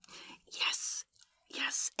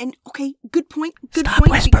And okay, good point. Stop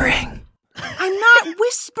whispering. I'm not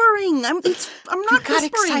whispering. I'm not You got whispering.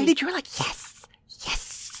 excited. You were like,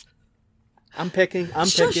 yes. I'm picking.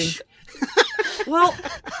 Shush. Well,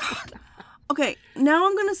 okay. Now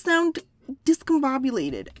I'm gonna sound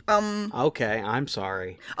discombobulated. Okay, I'm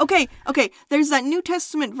sorry. Okay. There's that New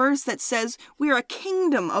Testament verse that says we're a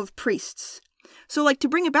kingdom of priests. So, like, to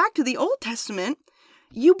bring it back to the Old Testament,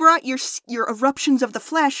 you brought your eruptions of the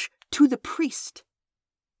flesh to the priest.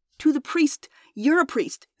 To the priest. You're a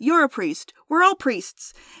priest. You're a priest. We're all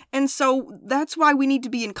priests. And so that's why we need to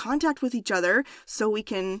be in contact with each other so we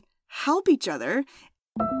can help each other.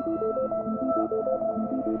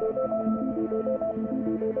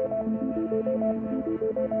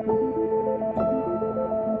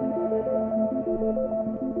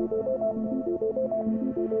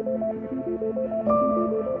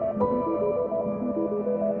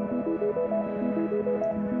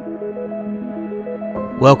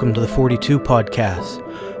 Welcome to the 42 Podcast,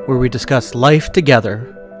 where we discuss life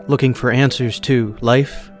together, looking for answers to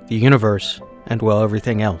life, the universe, and, well,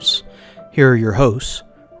 everything else. Here are your hosts,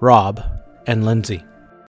 Rob and Lindsay.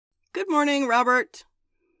 Good morning, Robert.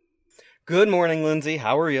 Good morning, Lindsay.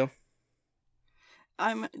 How are you?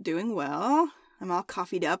 I'm doing well. I'm all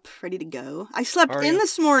coffeeed up, ready to go. I slept Are in you?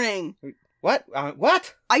 this morning. What?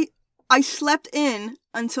 What? I slept in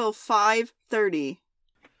until 5:30.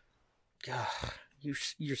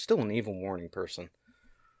 You're still an evil morning person.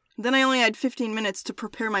 Then I only had 15 minutes to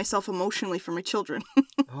prepare myself emotionally for my children.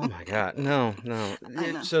 Oh my God. No.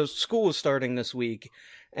 I know. So school is starting this week,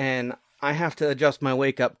 and I have to adjust my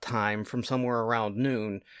wake-up time from somewhere around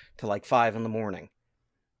noon to like 5 in the morning.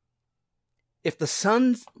 If the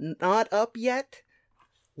sun's not up yet,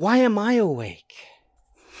 why am I awake?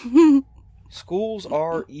 Schools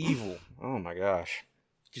are evil. Oh my gosh.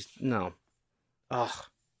 Just, no. Ugh.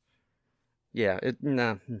 Yeah,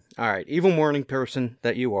 nah. Alright, evil morning person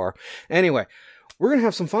that you are. Anyway, we're going to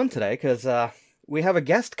have some fun today, because we have a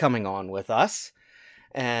guest coming on with us.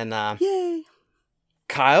 And, Yay!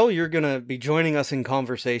 Kyle, you're going to be joining us in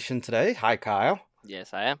conversation today. Hi, Kyle.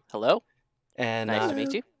 Yes, I am. Hello. And, Nice to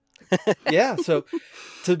meet you. Yeah, so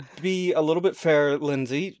to be a little bit fair,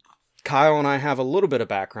 Lindsay, Kyle and I have a little bit of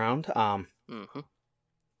background.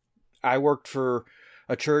 I worked for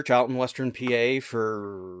a church out in Western PA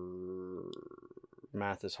for,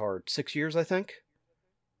 math is hard, 6 years, I think.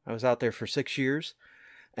 I was out there for 6 years.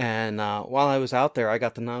 And while I was out there, I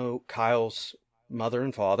got to know Kyle's mother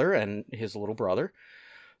and father and his little brother.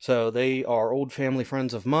 So they are old family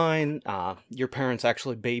friends of mine. Your parents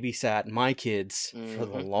actually babysat my kids for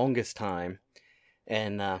the longest time.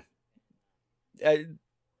 And I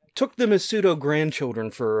took them as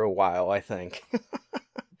pseudo-grandchildren for a while, I think.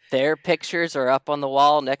 Their pictures are up on the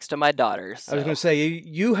wall next to my daughter's. I was going to say,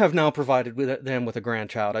 you have now provided them with a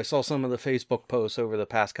grandchild. I saw some of the Facebook posts over the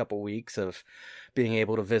past couple weeks of being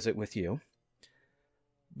able to visit with you.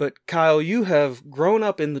 But Kyle, you have grown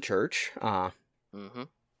up in the church. Sorry,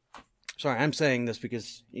 I'm saying this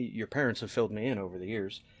because your parents have filled me in over the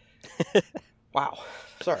years. Wow.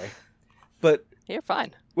 Sorry. But You're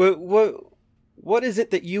fine. What is it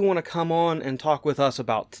that you want to come on and talk with us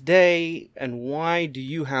about today, and why do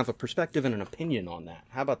you have a perspective and an opinion on that?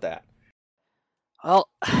 How about that? Well,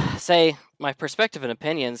 say my perspective and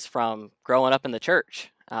opinions from growing up in the church,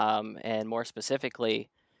 and more specifically,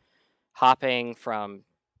 hopping from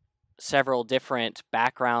several different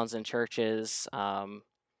backgrounds in churches.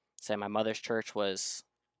 Say my mother's church was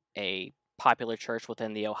a popular church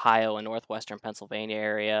within the Ohio and northwestern Pennsylvania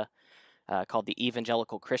area, called the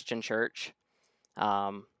Evangelical Christian Church.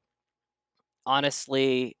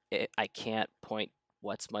 Honestly, I can't point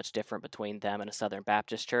what's much different between them and a Southern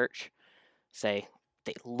Baptist church. Say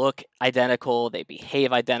they look identical, they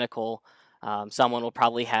behave identical. Someone will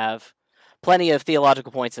probably have plenty of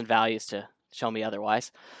theological points and values to show me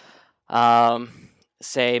otherwise.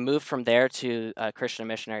 Say moved from there to Christian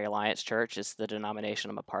Missionary Alliance Church is the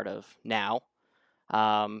denomination I'm a part of now.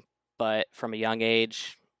 But from a young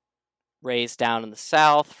age, raised down in the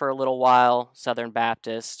South for a little while, Southern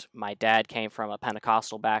Baptist. My dad came from a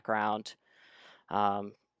Pentecostal background.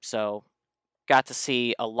 So got to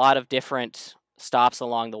see a lot of different stops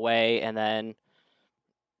along the way. And then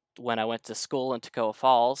when I went to school in Toccoa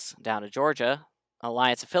Falls, down in Georgia,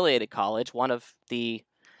 Alliance affiliated college, one of the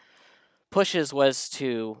pushes was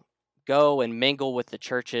to go and mingle with the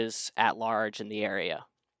churches at large in the area.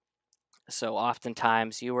 So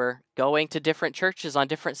oftentimes you were going to different churches on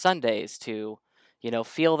different Sundays to,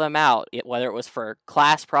 feel them out, whether it was for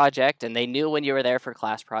class project, and they knew when you were there for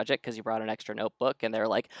class project because you brought an extra notebook, and they're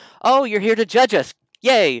like, oh, you're here to judge us.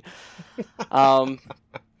 Yay.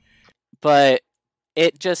 But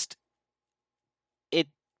it just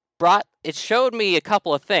it showed me a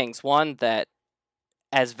couple of things. One, that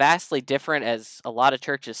as vastly different as a lot of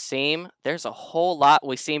churches seem, there's a whole lot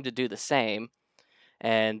we seem to do the same.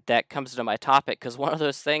 And that comes to my topic, because one of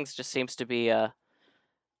those things just seems to be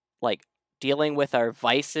like dealing with our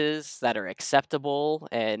vices that are acceptable,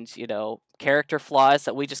 and character flaws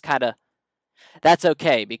that we just kind of, that's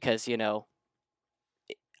okay, because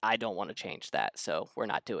I don't want to change that, so we're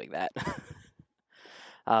not doing that.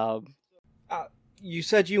 You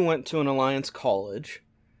said you went to an Alliance college,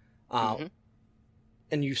 Mhm.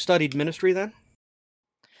 and you studied ministry then?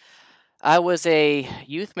 I was a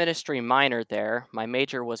youth ministry minor there. My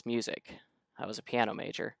major was music. I was a piano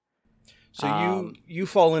major. So you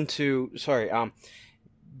fall into,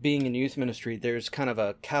 being in youth ministry, there's kind of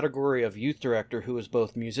a category of youth director who is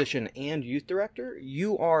both musician and youth director.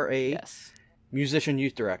 You are a Yes. musician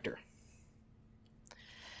youth director.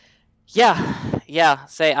 Yeah.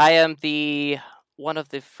 Say I am one of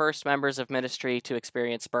the first members of ministry to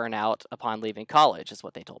experience burnout upon leaving college, is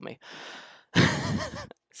what they told me.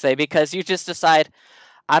 Say, because you just decide,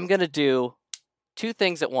 I'm going to do 2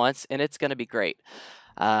 things at once, and it's going to be great.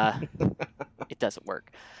 It doesn't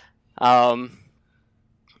work.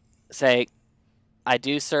 Say, I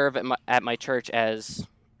do serve at my church as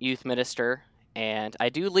youth minister, and I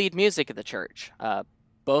do lead music at the church,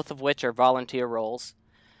 both of which are volunteer roles,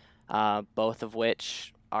 both of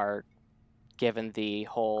which are given the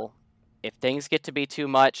whole, if things get to be too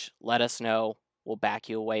much, let us know. We'll back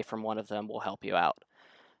you away from one of them. We'll help you out.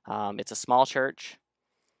 It's a small church,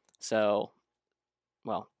 so,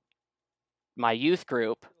 well, my youth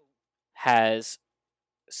group has,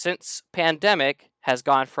 since pandemic, has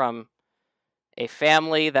gone from a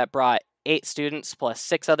family that brought 8 students plus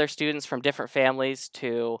 6 other students from different families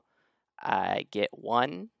to I get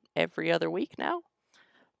 1 every other week now.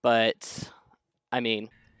 But, I mean,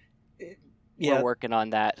 we're working on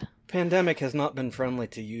that. Pandemic has not been friendly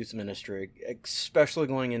to youth ministry, especially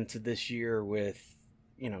going into this year with,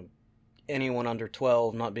 anyone under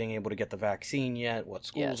 12 not being able to get the vaccine yet, what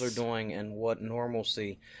schools are doing, and what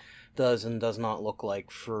normalcy does and does not look like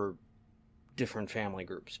for different family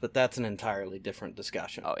groups. But that's an entirely different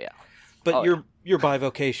discussion. Oh, yeah. But you're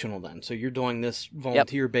bivocational then, so you're doing this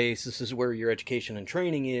volunteer base. This is where your education and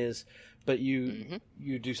training is, but you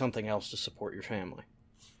do something else to support your family.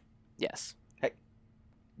 Yes. Hey,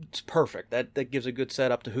 it's perfect. That gives a good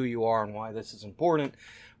setup to who you are and why this is important,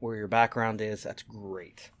 where your background is. That's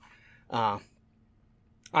great. I'm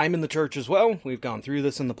in the church as well. We've gone through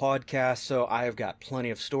this in the podcast, so I have got plenty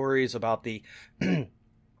of stories about the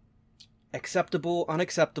acceptable,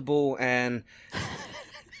 unacceptable, and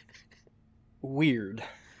weird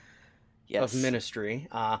of ministry.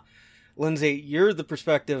 Lindsay, you're the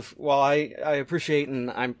perspective, while I appreciate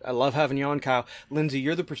and I love having you on, Kyle. Lindsay,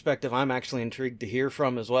 you're the perspective I'm actually intrigued to hear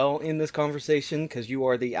from as well in this conversation, because you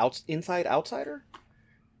are the inside outsider?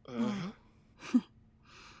 Mm-hmm.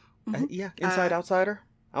 Inside outsider?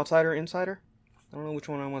 Outsider insider? I don't know which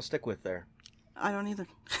one I want to stick with there. I don't either.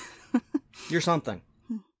 You're something.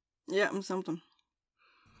 Yeah, I'm something.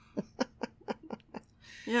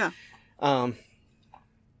 Yeah.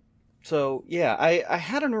 So, yeah, I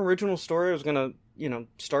had an original story I was going to,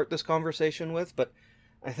 start this conversation with, but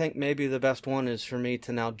I think maybe the best one is for me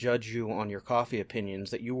to now judge you on your coffee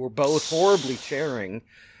opinions that you were both horribly sharing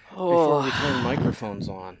before we turned microphones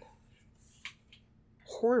on.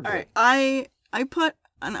 Horrible. All right, I put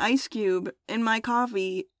an ice cube in my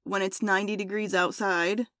coffee when it's 90 degrees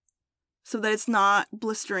outside so that it's not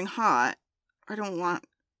blistering hot. I want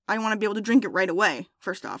to be able to drink it right away,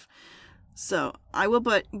 first off. So I will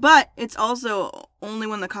but it's also only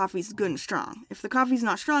when the coffee's good and strong. If the coffee's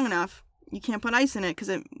not strong enough, you can't put ice in it because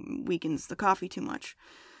it weakens the coffee too much.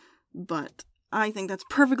 But I think that's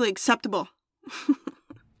perfectly acceptable.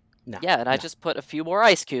 I just put a few more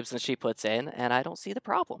ice cubes than she puts in, and I don't see the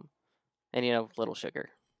problem. And, little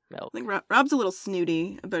sugar, milk. I think Rob's a little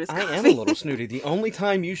snooty about his coffee. I am a little snooty. The only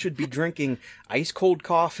time you should be drinking ice-cold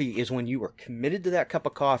coffee is when you are committed to that cup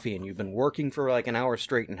of coffee and you've been working for like an hour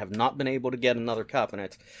straight and have not been able to get another cup, and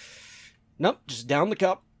it's, nope, just down the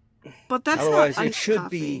cup. But that's otherwise not ice it should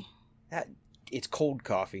coffee. It's cold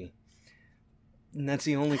coffee. And that's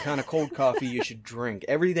the only kind of cold coffee you should drink.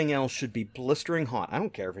 Everything else should be blistering hot. I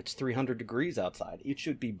don't care if it's 300 degrees outside. It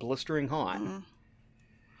should be blistering hot.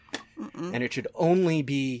 And it should only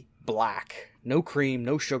be black. No cream,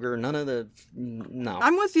 no sugar, none of the... No.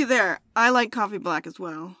 I'm with you there. I like coffee black as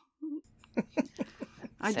well.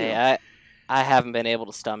 I haven't been able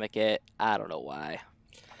to stomach it. I don't know why.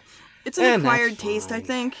 It's an And that's acquired taste, I fine.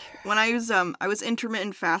 think. When I was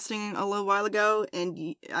intermittent fasting a little while ago,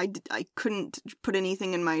 and I couldn't put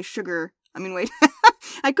anything in my sugar. I mean, wait,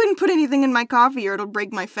 I couldn't put anything in my coffee or it'll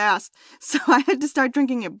break my fast. So I had to start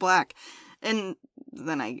drinking it black, and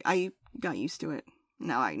then I got used to it.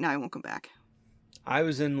 Now I won't go back. I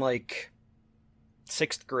was in like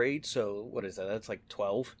 6th grade, so what is that? That's like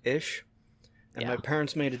 12-ish. And Yeah. my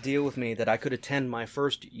parents made a deal with me that I could attend my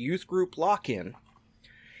first youth group lock-in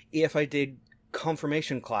if I did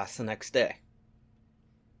confirmation class the next day.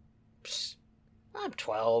 Psst, I'm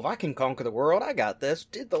 12. I can conquer the world. I got this.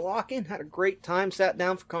 Did the lock-in. Had a great time. Sat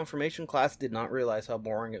down for confirmation class. Did not realize how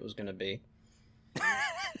boring it was going to be.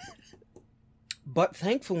 But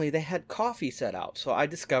thankfully, they had coffee set out. So I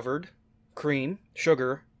discovered cream,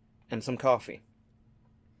 sugar, and some coffee.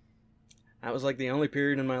 That was like the only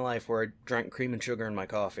period in my life where I drank cream and sugar in my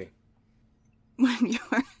coffee. When you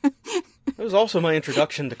were It was also my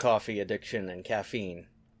introduction to coffee addiction and caffeine.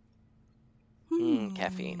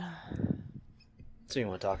 Caffeine. So you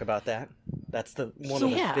want to talk about that? That's one So,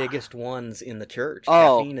 of the yeah. biggest ones in the church,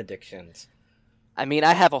 Oh. caffeine addictions. I mean,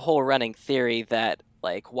 I have a whole running theory that,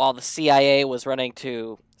 like, while the CIA was running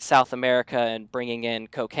to South America and bringing in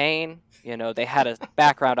cocaine, they had a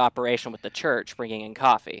background operation with the church bringing in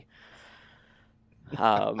coffee.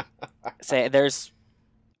 I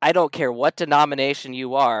don't care what denomination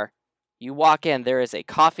you are, you walk in, there is a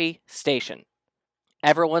coffee station.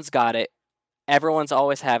 Everyone's got it. Everyone's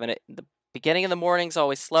always having it. The beginning of the morning's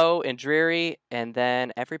always slow and dreary, and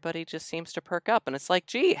then everybody just seems to perk up. And it's like,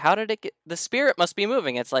 gee, how did it get? The spirit must be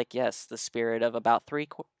moving. It's like, yes, the spirit of about 3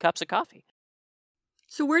 cups of coffee.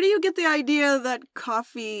 So where do you get the idea that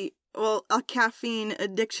a caffeine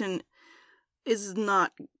addiction is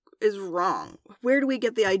wrong? Where do we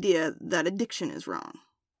get the idea that addiction is wrong?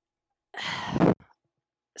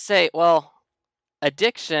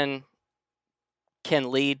 Addiction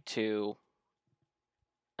can lead to,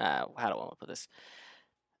 how do I want to put this?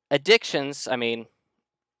 Addictions, I mean,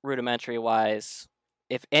 rudimentary wise,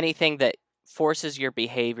 if anything that forces your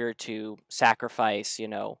behavior to sacrifice,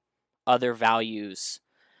 other values.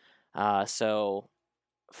 So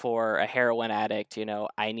for a heroin addict,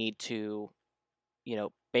 I need to,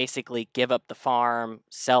 basically give up the farm,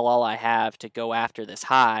 sell all I have to go after this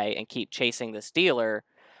high and keep chasing this dealer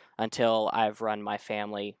until I've run my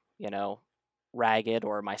family, ragged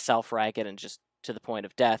or myself ragged and just to the point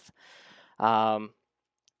of death.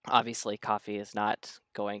 Obviously, coffee is not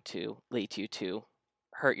going to lead you to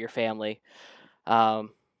hurt your family.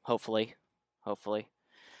 Hopefully.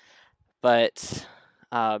 But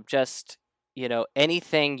just,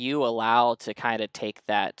 anything you allow to kind of take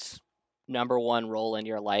that number one role in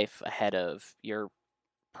your life ahead of your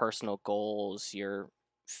personal goals, your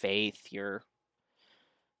faith, your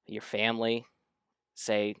family,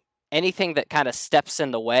 say anything that kind of steps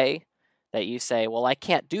in the way that you say, well, I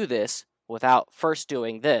can't do this without first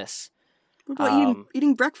doing this. What about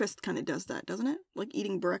eating breakfast kind of does that, doesn't it? Like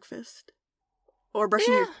eating breakfast. Or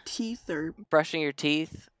brushing your teeth or... Brushing your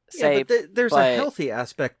teeth. Yeah, but there's a healthy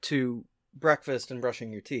aspect to breakfast and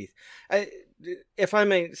brushing your teeth. If I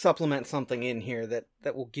may supplement something in here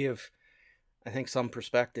that will give, I think, some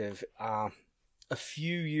perspective. A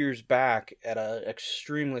few years back, at an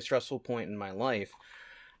extremely stressful point in my life,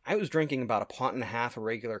 I was drinking about 1.5 pots of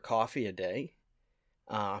regular coffee a day.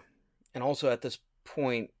 And also at this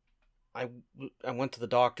point, I went to the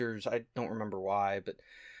doctors. I don't remember why, but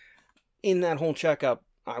in that whole checkup,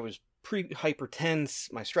 I was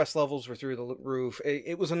hypertense. My stress levels were through the roof.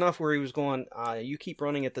 It was enough where he was going, you keep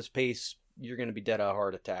running at this pace, you're going to be dead of a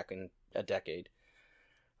heart attack in a decade.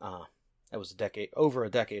 That was over a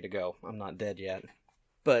decade ago. I'm not dead yet.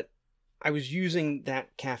 But I was using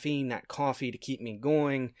that caffeine, that coffee to keep me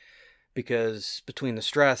going because between the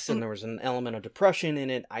stress and there was an element of depression in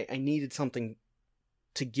it, I needed something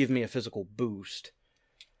to give me a physical boost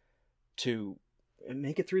to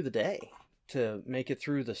make it through the day, to make it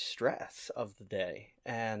through the stress of the day.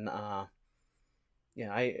 And,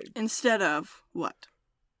 Instead of what?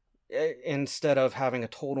 Instead of having a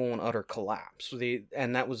total and utter collapse.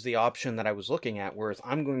 And that was the option that I was looking at, whereas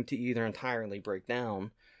I'm going to either entirely break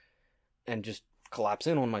down and just collapse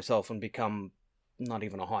in on myself and become not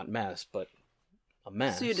even a hot mess, but a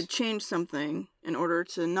mess. So you had to change something in order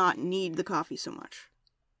to not need the coffee so much.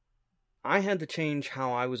 I had to change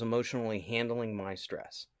how I was emotionally handling my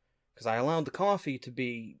stress, because I allowed the coffee to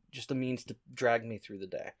be just a means to drag me through the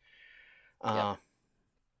day. Yep.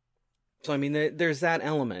 So, I mean, there's that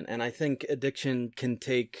element, and I think addiction can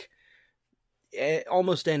take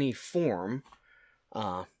almost any form,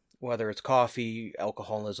 whether it's coffee,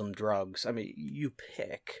 alcoholism, drugs. I mean, you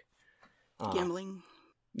pick. Gambling.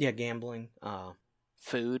 Yeah, gambling,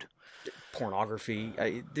 Food. pornography.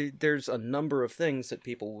 There's a number of things that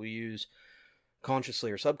people will use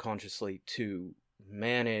consciously or subconsciously to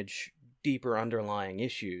manage deeper underlying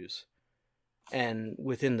issues. And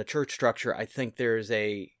within the church structure, I think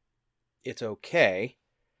it's okay.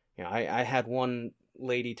 I had one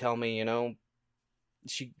lady tell me,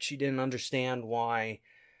 she didn't understand why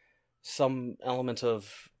some elements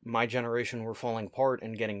of my generation were falling apart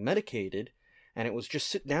and getting medicated, and it was just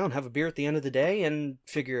sit down, have a beer at the end of the day, and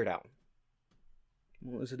figure it out.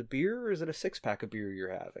 Well, is it a beer or is it a 6-pack of beer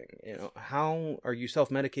you're having? How are you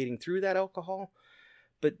self-medicating through that alcohol?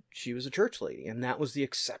 But she was a church lady, and that was the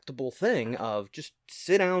acceptable thing of just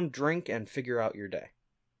sit down, drink, and figure out your day.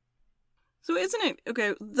 So isn't it,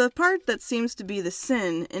 okay, the part that seems to be the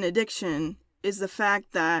sin in addiction is the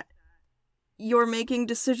fact that you're making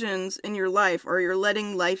decisions in your life, or you're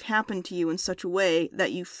letting life happen to you in such a way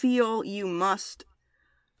that you feel you must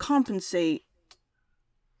compensate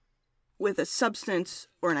with a substance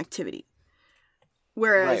or an activity.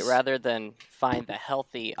 Whereas, Right, rather than find the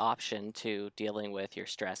healthy option to dealing with your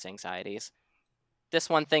stress anxieties. This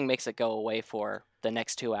one thing makes it go away for the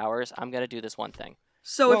next 2 hours. I'm going to do this one thing.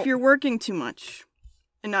 so if you're working too much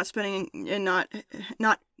and not spending and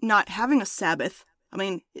not having a Sabbath, I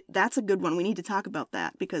mean, that's a good one. We need to talk about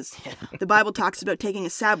that because the Bible talks about taking a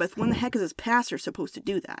Sabbath. When the heck is his pastor supposed to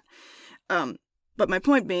do that? But my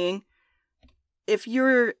point being, if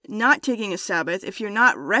you're not taking a Sabbath, if you're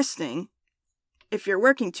not resting, if you're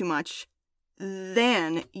working too much,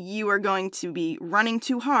 then you are going to be running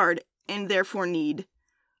too hard and therefore need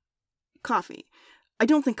coffee. I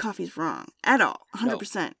don't think coffee's wrong at all.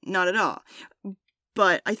 100%. Not at all.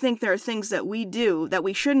 But I think there are things that we do that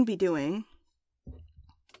we shouldn't be doing.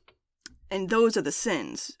 And those are the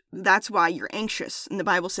sins. That's why you're anxious. And the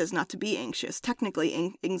Bible says not to be anxious.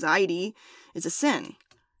 Technically, anxiety is a sin,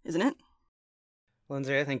 isn't it?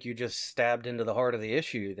 Lindsay, I think you just stabbed into the heart of the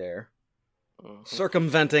issue there. Mhm.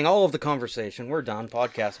 Circumventing all of the conversation. We're done.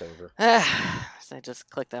 Podcast over. So I just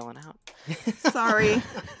clicked that one out. Sorry.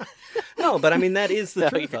 No, but I mean, that is the No,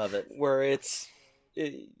 truth of it, where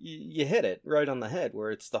you hit it right on the head,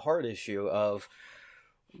 where it's the heart issue of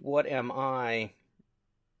what am I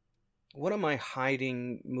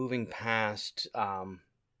hiding, moving past,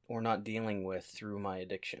 or not dealing with through my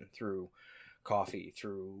addiction, through coffee,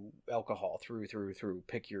 through alcohol, through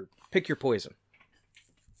pick your poison.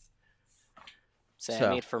 So, So. I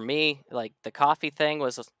mean, for me, like the coffee thing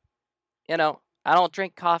was, I don't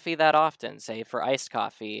drink coffee that often, say for iced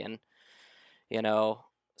coffee, and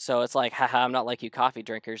so it's like, haha, I'm not like you coffee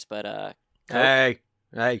drinkers, but Coke.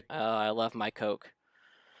 Hey. I love my Coke.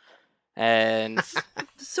 And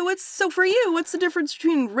So for you, what's the difference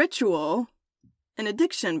between ritual and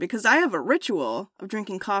addiction? Because I have a ritual of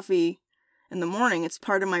drinking coffee in the morning. It's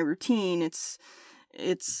part of my routine. It's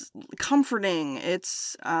comforting.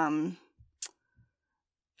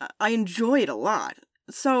 I enjoy it a lot.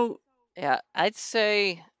 So yeah, I'd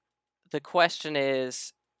say the question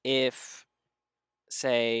is if,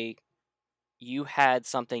 say, you had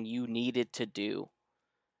something you needed to do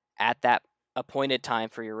at that appointed time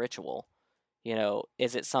for your ritual,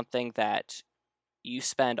 is it something that you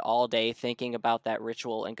spend all day thinking about that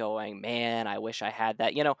ritual and going, man, I wish I had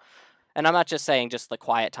that, and I'm not just saying just the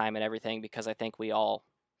quiet time and everything, because I think we all,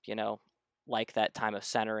 like that time of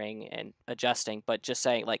centering and adjusting, but just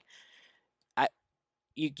saying like,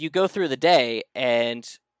 you go through the day and,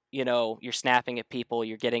 you're snapping at people,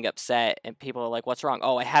 you're getting upset, and people are like, what's wrong?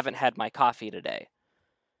 Oh, I haven't had my coffee today.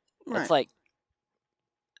 right. It's like,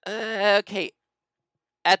 okay.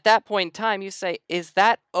 At that point in time, you say, is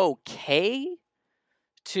that okay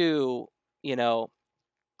to,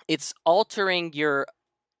 it's altering your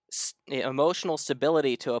emotional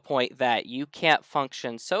stability to a point that you can't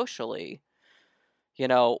function socially,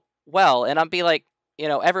 well, and I'll be like,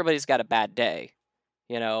 everybody's got a bad day,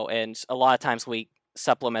 and a lot of times we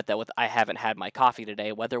supplement that with, I haven't had my coffee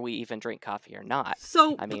today, whether we even drink coffee or not.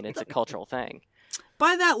 So I mean, it's a cultural thing.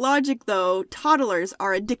 by that logic, though, toddlers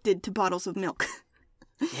are addicted to bottles of milk.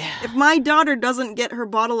 Yeah. If my daughter doesn't get her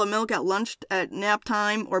bottle of milk at lunch, at nap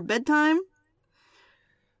time, or bedtime,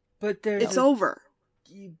 But it's over.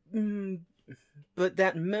 But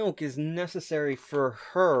that milk is necessary for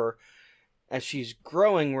her as she's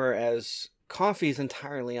growing, whereas coffee is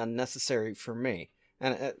entirely unnecessary for me.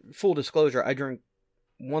 And full disclosure, I drink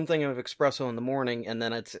one thing of espresso in the morning, and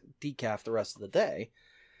then it's decaf the rest of the day.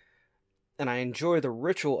 And I enjoy the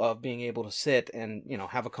ritual of being able to sit and,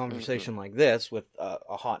 have a conversation like this with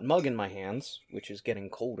a hot mug in my hands, which is getting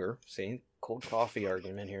colder. See, cold coffee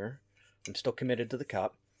argument here. I'm still committed to the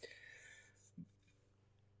cup.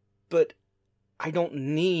 But I don't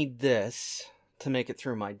need this to make it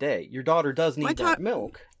through my day. Your daughter does need that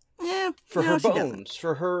milk. Yeah, for no, her she bones, doesn't.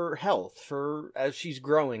 for her health, as she's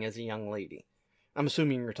growing as a young lady. I'm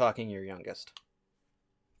assuming you're talking your youngest.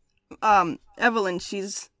 Evelyn,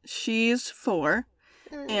 she's 4,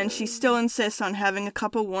 and she still insists on having a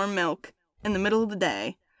cup of warm milk in the middle of the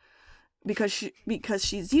day because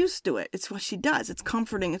she's used to it. It's what she does. It's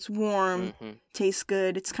comforting. It's warm. Tastes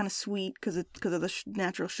good. It's kind of sweet because of the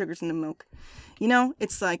natural sugars in the milk. You know,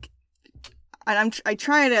 it's like, I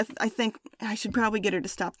try to. I think I should probably get her to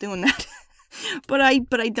stop doing that, but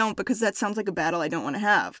I don't, because that sounds like a battle I don't want to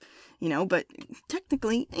have. You know, but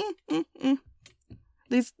technically,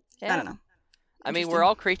 these. Yeah. I don't know. I mean, we're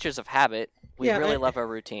all creatures of habit. We really love our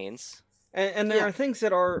routines. And there are things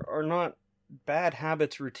that are not bad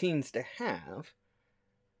habits, routines to have.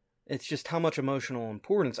 It's just how much emotional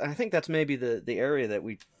importance. And I think that's maybe the area that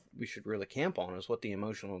we should really camp on, is what the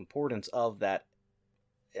emotional importance of that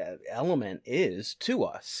element is to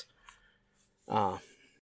us.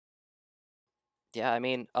 Yeah, I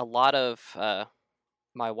mean, a lot of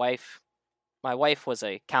my wife was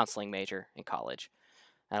a counseling major in college.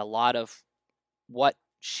 And a lot of what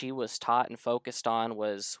she was taught and focused on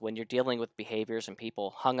was, when you're dealing with behaviors and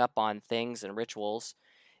people hung up on things and rituals,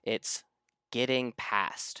 it's getting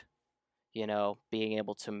past, you know, being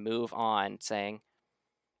able to move on, saying,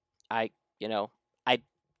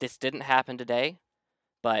 this didn't happen today,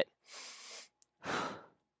 but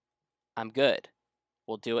I'm good.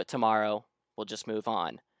 We'll do it tomorrow. We'll just move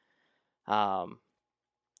on. And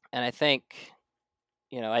I think,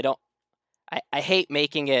 you know, I hate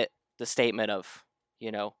making it the statement of,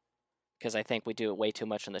 you know, because I think we do it way too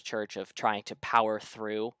much in the church, of trying to power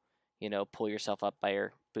through, you know, pull yourself up by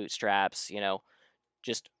your bootstraps, you know,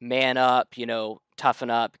 just man up, you know, toughen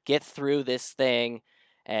up, get through this thing,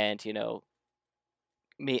 and, you know,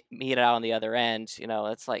 meet it out on the other end. You know,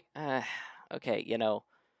 it's like, okay, you know,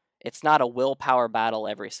 it's not a willpower battle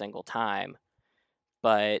every single time,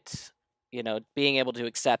 but, you know, being able to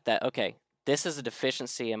accept that, okay, this is a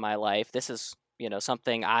deficiency in my life. This is, you know,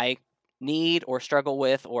 something I need or struggle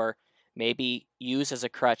with, or maybe use as a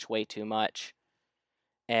crutch way too much.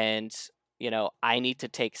 And, you know, I need to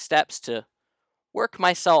take steps to work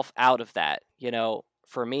myself out of that. You know,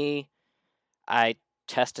 for me, I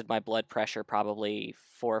tested my blood pressure probably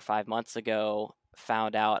 4 or 5 months ago,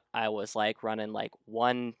 found out I was like running like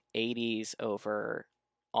 180s over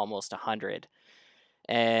almost 100.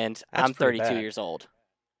 And That's I'm 32 bad. years old.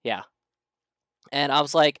 Yeah. And I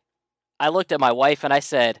was like, I looked at my wife and I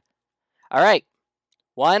said, all right,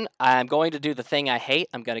 1, I'm going to do the thing I hate.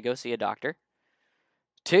 I'm going to go see a doctor.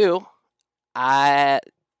 2,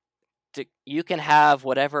 you can have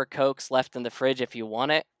whatever Coke's left in the fridge if you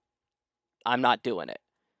want it. I'm not doing it.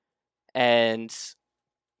 And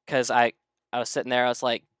because I was sitting there, I was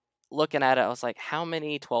like, looking at it, I was like, how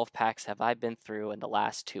many 12 packs have I been through in the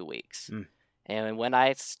last 2 weeks? And when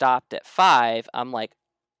I stopped at 5, I'm like,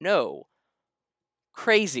 no,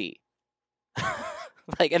 crazy.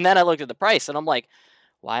 Like, and then I looked at the price and I'm like,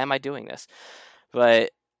 why am I doing this?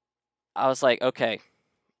 But I was like, okay.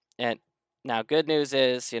 And now good news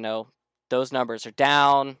is, you know, those numbers are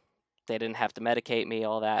down. They didn't have to medicate me,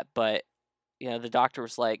 all that. But, you know, the doctor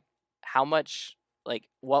was like, how much, like,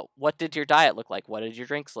 what did your diet look like? What did your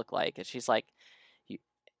drinks look like? And she's like,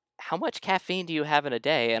 how much caffeine do you have in a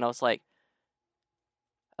day? And I was like,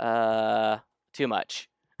 too much.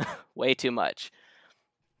 Way too much.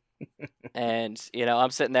 And, you know,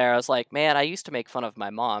 I'm sitting there, I was like, man, I used to make fun of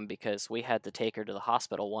my mom because we had to take her to the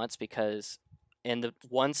hospital once because in the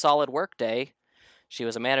one solid work day, she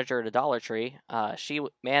was a manager at a Dollar Tree. She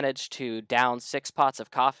managed to down 6 pots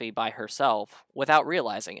of coffee by herself without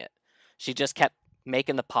realizing it. She just kept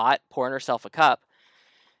making the pot, pouring herself a cup.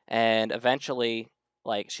 And eventually,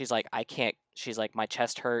 like, she's like, she's like, my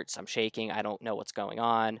chest hurts. I'm shaking. I don't know what's going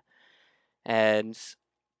on. And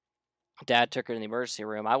Dad took her to the emergency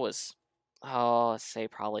room. I was, let's say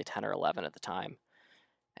probably 10 or 11 at the time.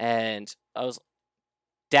 And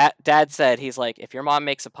Dad said, he's like, if your mom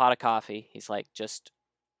makes a pot of coffee, he's like, if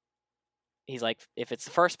it's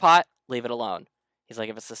the first pot, leave it alone. He's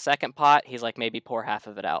like, if it's the second pot, he's like, maybe pour half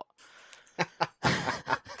of it out.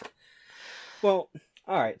 Well,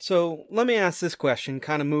 all right. So let me ask this question,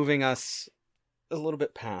 kind of moving us a little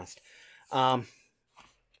bit past.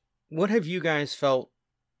 What have you guys felt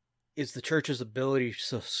is the church's ability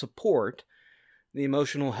to support the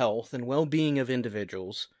emotional health and well-being of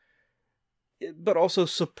individuals, but also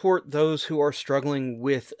support those who are struggling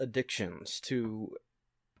with addictions to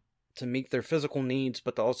meet their physical needs,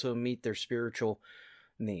 but to also meet their spiritual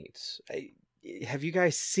needs? have you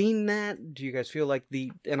guys seen that? Do you guys feel like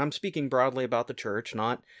and I'm speaking broadly about the church,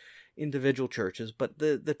 not individual churches, but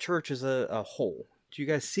the church as a whole. Do you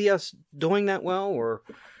guys see us doing that well or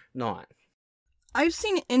not? I've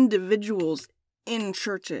seen individuals in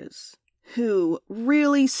churches who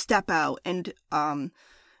really step out and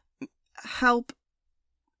help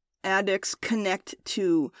addicts connect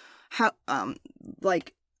to how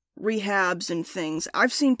like rehabs and things.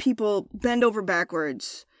 I've seen people bend over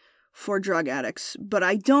backwards for drug addicts, but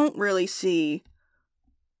I don't really see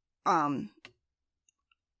a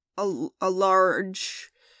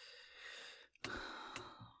large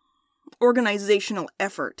organizational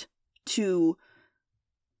effort to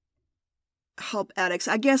help addicts.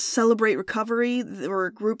 I guess Celebrate Recovery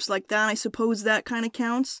or groups like that, I suppose that kind of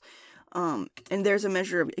counts. And there's a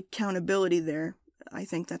measure of accountability there. I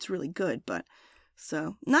think that's really good, but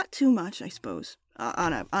so not too much, I suppose,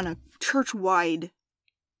 on a church-wide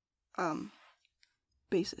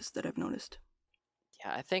basis that I've noticed.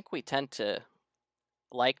 Yeah, I think we tend to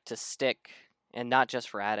like to stick, and not just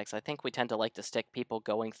for addicts, I think we tend to like to stick people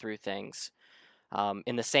going through things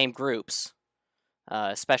in the same groups,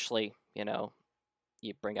 especially,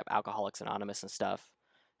 you bring up Alcoholics Anonymous and stuff,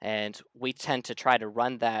 and we tend to try to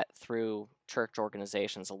run that through church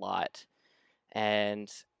organizations a lot. And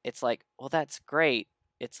it's like, well, that's great.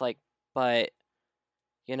 It's like, but,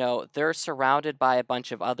 they're surrounded by a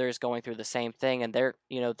bunch of others going through the same thing, and they're,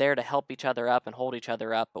 there to help each other up and hold each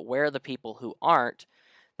other up. But where are the people who aren't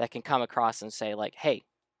that can come across and say, like, hey,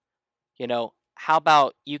 how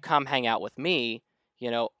about you come hang out with me?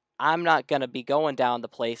 I'm not going to be going down the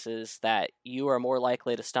places that you are more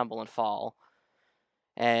likely to stumble and fall.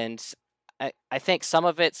 And I think some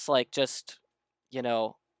of it's like just,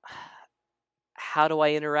 how do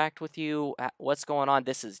I interact with you? What's going on?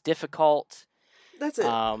 This is difficult. That's it.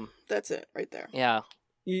 That's it right there. Yeah.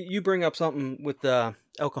 You bring up something with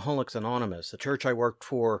Alcoholics Anonymous. The church I worked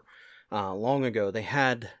for long ago, they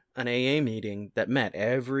had an AA meeting that met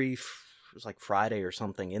it was like Friday or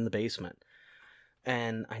something in the basement.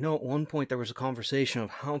 And I know at one point there was a conversation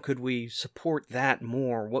of how could we support that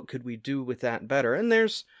more? What could we do with that better? And there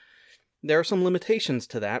are some limitations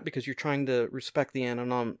to that because you're trying to respect the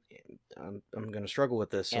I'm going to struggle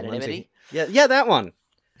with this. Anonymity? Yeah, that one.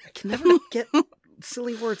 I can never get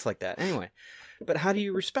silly words like that. Anyway, but how do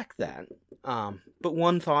you respect that? But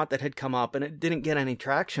one thought that had come up, and it didn't get any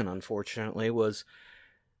traction, unfortunately, was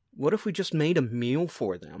what if we just made a meal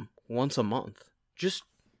for them once a month?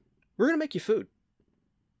 We're going to make you food.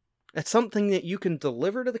 It's something that you can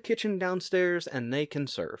deliver to the kitchen downstairs and they can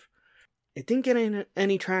serve. It didn't get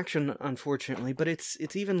any traction, unfortunately, but it's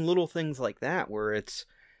even little things like that where it's,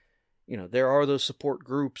 there are those support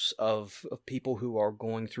groups of people who are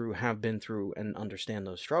going through, have been through, and understand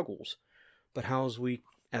those struggles. But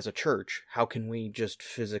as a church, how can we just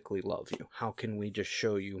physically love you? How can we just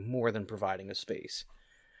show you more than providing a space?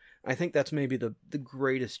 I think that's maybe the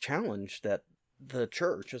greatest challenge that the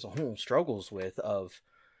church as a whole struggles with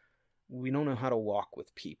we don't know how to walk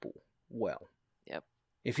with people well. Yep.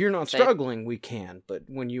 If you're not struggling, we can, but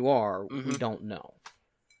when you are, we don't know.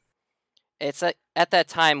 It's at that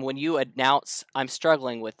time when you announce, I'm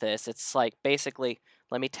struggling with this, it's like, basically,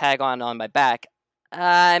 let me tag on my back.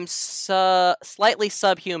 I'm slightly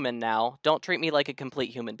subhuman now. Don't treat me like a complete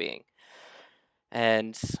human being.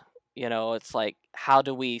 And, it's like, how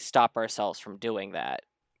do we stop ourselves from doing that?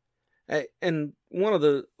 And one of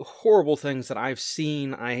the horrible things that I've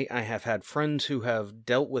seen, I have had friends who have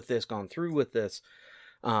dealt with this, gone through with this.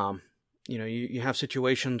 You have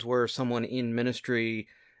situations where someone in ministry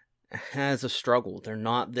has a struggle. They're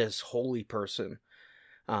not this holy person.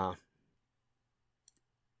 And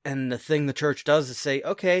the thing the church does is say,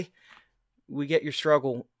 okay, we get your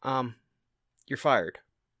struggle. You're fired.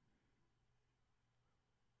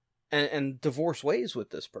 And divorce ways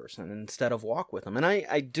with this person instead of walk with them. And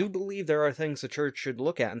I do believe there are things the church should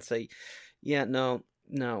look at and say, yeah, no,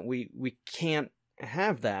 we can't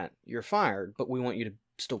have that. You're fired, but we want you to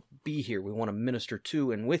still be here. We want to minister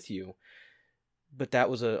to and with you. But that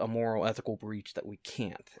was a moral, ethical breach that we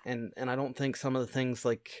can't. And I don't think some of the things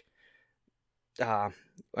like,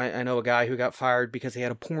 I know a guy who got fired because he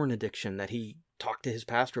had a porn addiction that he talked to his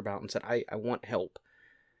pastor about and said, I want help.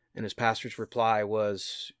 And his pastor's reply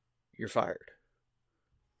was, you're fired.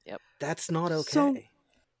 Yep. That's not okay. So,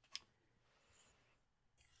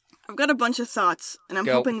 I've got a bunch of thoughts, and I'm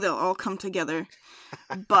hoping they'll all come together.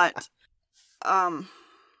 But,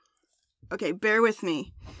 okay, bear with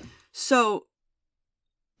me. So,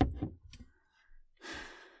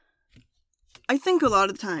 I think a lot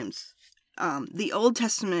of times, the Old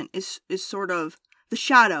Testament is sort of the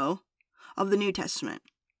shadow of the New Testament.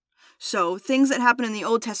 So things that happen in the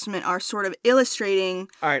Old Testament are sort of illustrating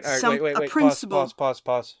All right, wait. a principle. Pause.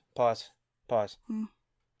 Hmm.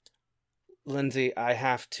 Lindsay, I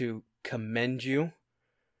have to commend you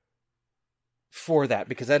for that,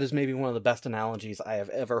 because that is maybe one of the best analogies I have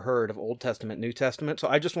ever heard of Old Testament, New Testament. So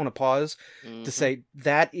I just want to pause to say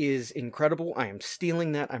that is incredible. I am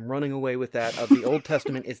stealing that. I'm running away with that. Of the Old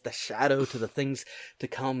Testament is the shadow to the things to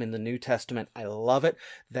come in the New Testament. I love it.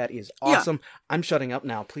 That is awesome. Yeah. I'm shutting up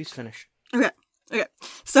now. Please finish. Okay.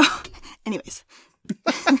 So, anyways.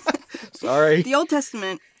 Sorry. The Old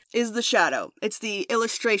Testament is the shadow. It's the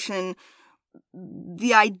illustration,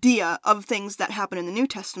 the idea of things that happen in the New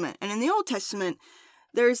Testament. And in the Old Testament,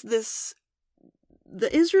 there's this...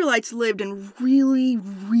 The Israelites lived in really,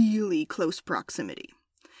 really close proximity.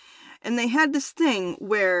 And they had this thing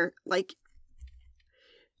where, like,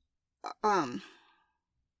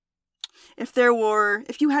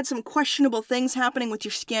 if you had some questionable things happening with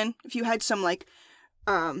your skin, if you had some, like,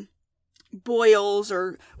 boils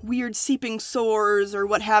or weird seeping sores or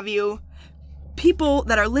what have you, people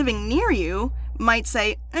that are living near you might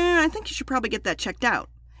say, I think you should probably get that checked out.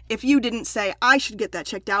 If you didn't say, I should get that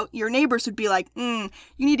checked out, your neighbors would be like, you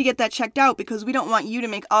need to get that checked out because we don't want you to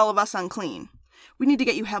make all of us unclean. We need to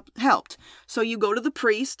get you helped. So you go to the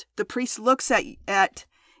priest looks at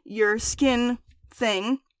your skin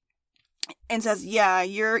thing and says, yeah,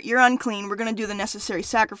 you're unclean. We're going to do the necessary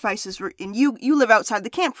sacrifices, and you live outside the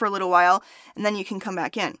camp for a little while, and then you can come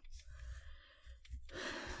back in.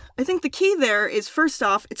 I think the key there is, first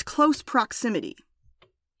off, it's close proximity.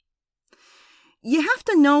 You have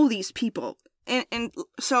to know these people. And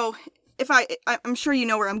so, I'm sure you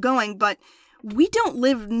know where I'm going, but we don't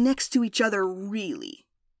live next to each other, really.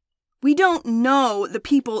 We don't know the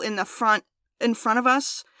people in front of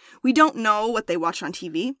us. We don't know what they watch on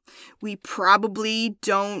TV. We probably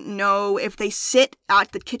don't know if they sit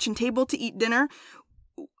at the kitchen table to eat dinner.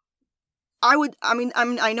 I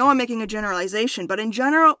know I'm making a generalization, but in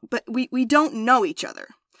general, we don't know each other.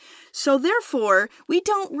 So therefore, we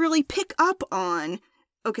don't really pick up on,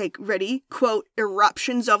 okay, ready, quote,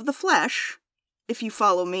 eruptions of the flesh, if you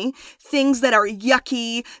follow me, things that are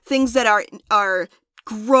yucky, things that are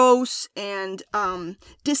gross and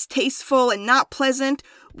distasteful and not pleasant.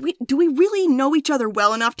 Do we really know each other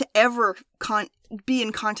well enough to ever be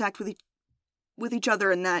in contact with each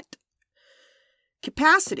other in that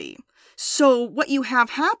capacity? So what you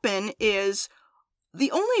have happen is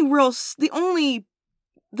the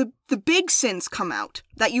big sins come out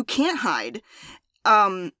that you can't hide,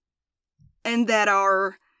 and that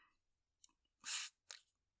are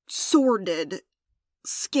sordid,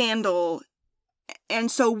 scandal,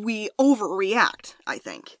 and so we overreact, I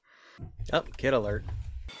think. Oh, kid alert.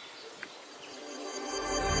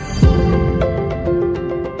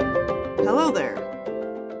 Hello there.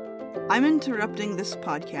 I'm interrupting this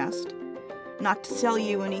podcast, not to sell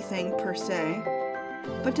you anything per se,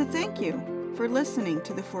 but to thank you for listening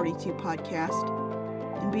to the 42 podcast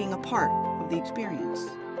and being a part of the experience.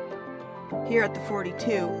 Here at the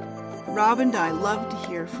 42, Rob and I love to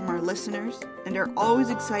hear from our listeners and are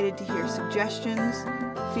always excited to hear suggestions,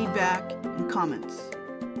 feedback, and comments.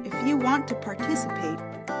 If you want to participate,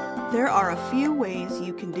 there are a few ways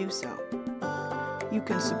you can do so. You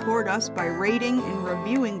can support us by rating and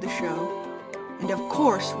reviewing the show, and of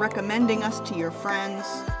course recommending us to your friends,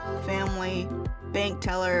 family, bank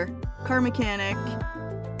teller, car mechanic,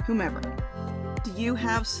 whomever. Do you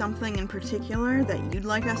have something in particular that you'd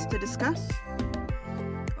like us to discuss?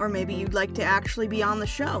 Or maybe you'd like to actually be on the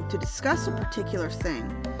show to discuss a particular thing,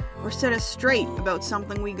 or set us straight about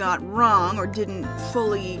something we got wrong or didn't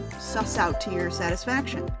fully suss out to your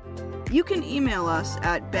satisfaction. You can email us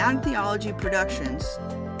at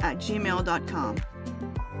badtheologyproductions@gmail.com.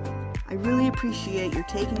 I really appreciate your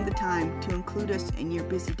taking the time to include us in your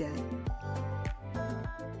busy day.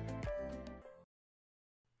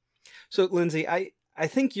 So, Lindsay, I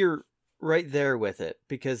think you're right there with it,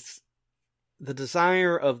 because the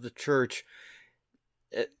desire of the church,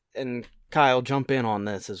 and Kyle, jump in on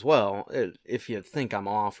this as well, if you think I'm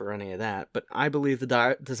off or any of that, but I believe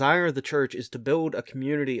the desire of the church is to build a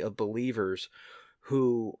community of believers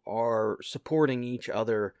who are supporting each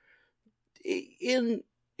other in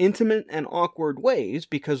intimate and awkward ways,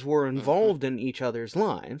 because we're involved in each other's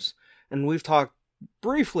lives. And we've talked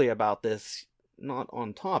briefly about this, not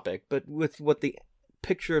on topic, but with what the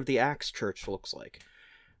picture of the Acts church looks like,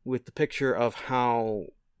 with the picture of how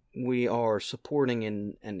we are supporting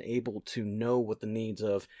and able to know what the needs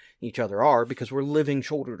of each other are, because we're living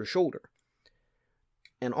shoulder to shoulder.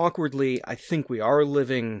 And awkwardly, I think we are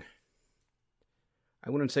living, I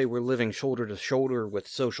wouldn't say we're living shoulder to shoulder with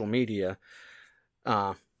social media.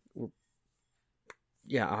 We're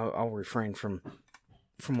yeah, I'll refrain from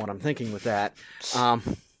what I'm thinking with that.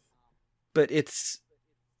 But it's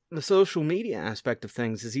the social media aspect of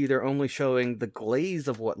things is either only showing the glaze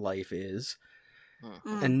of what life is,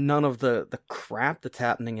 and none of the crap that's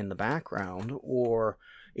happening in the background, or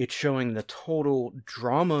it's showing the total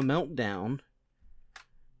drama meltdown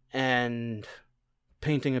and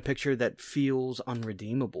painting a picture that feels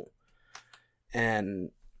unredeemable.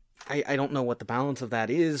 And I don't know what the balance of that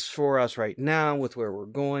is for us right now with where we're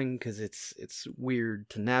going, because it's weird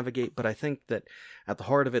to navigate. But I think that at the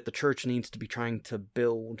heart of it, the church needs to be trying to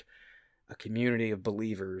build a community of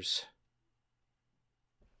believers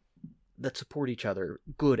that support each other,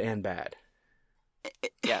 good and bad.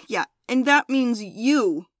 Yeah, and that means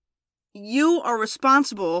you are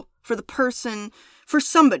responsible for the person, for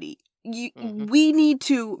somebody. We need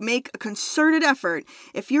to make a concerted effort.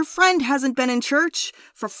 If your friend hasn't been in church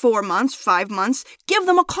for 4 months, 5 months, give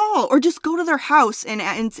them a call, or just go to their house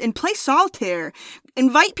and play solitaire.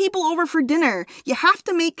 Invite people over for dinner. You have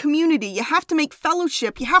to make community. You have to make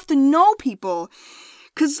fellowship. You have to know people.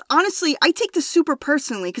 Because honestly, I take this super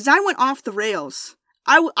personally, because I went off the rails.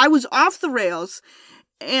 I was off the rails,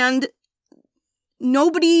 and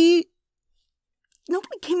nobody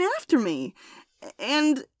came after me.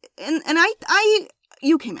 And I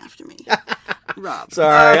you came after me, Rob.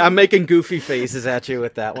 Sorry, I'm making goofy faces at you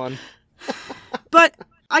with that one. But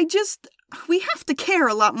we have to care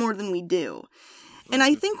a lot more than we do. And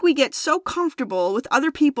I think we get so comfortable with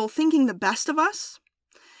other people thinking the best of us.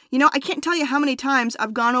 You know, I can't tell you how many times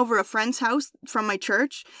I've gone over a friend's house from my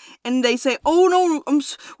church, and they say, "Oh no,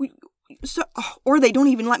 or they don't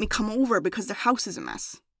even let me come over because their house is a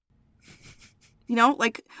mess." You know,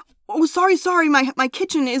 like, "Oh, sorry, my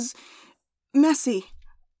kitchen is messy."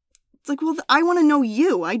 It's like, well, I want to know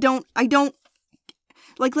you. I don't,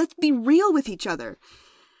 like, let's be real with each other.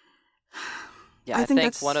 Yeah, I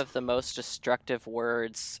think one of the most destructive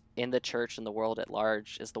words in the church and the world at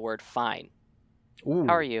large is the word fine. Ooh.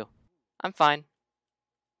 How are you? I'm fine.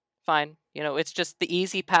 Fine. You know, it's just the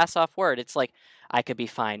easy pass-off word. It's like, I could be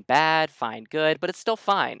fine bad, fine good, but it's still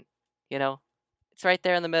fine. You know, it's right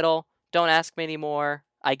there in the middle. Don't ask me anymore.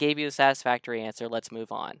 I gave you a satisfactory answer. Let's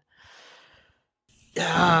move on.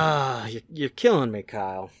 You're killing me,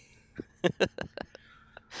 Kyle.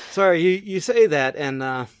 Sorry, you say that,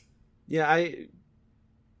 and yeah,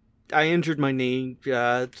 I injured my knee.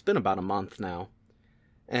 It's been about a month now,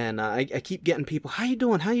 and I keep getting people, "How you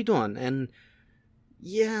doing? And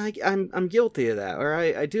yeah, I'm guilty of that. Or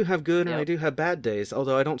I do have good and I do have bad days.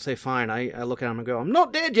 Although I don't say fine. I look at them and go, "I'm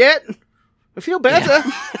not dead yet. I feel better."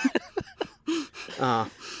 Yeah.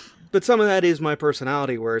 But some of that is my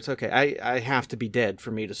personality, where it's okay. I have to be dead for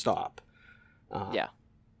me to stop. Yeah,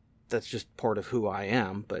 that's just part of who I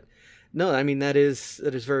am. But no, I mean that is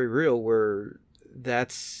very real. Where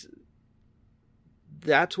that's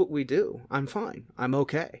what we do. I'm fine. I'm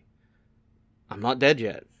okay. I'm not dead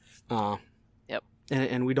yet. Yep.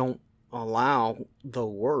 And we don't allow the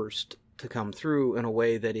worst to come through in a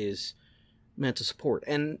way that is meant to support.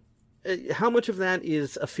 And how much of that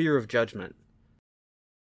is a fear of judgment?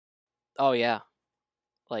 Oh, yeah.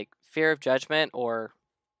 Like, fear of judgment, or,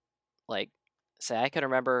 like, say, I can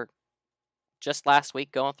remember just last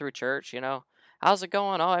week going through church, you know, how's it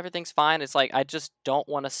going? Oh, everything's fine. It's like, I just don't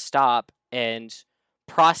want to stop and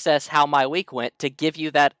process how my week went to give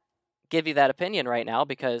you that opinion right now,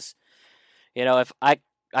 because, you know, if I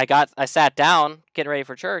sat down getting ready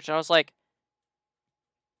for church, and I was like,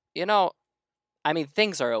 you know, I mean,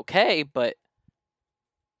 things are okay, but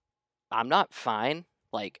I'm not fine.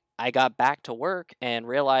 Like, I got back to work and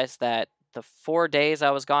realized that the 4 days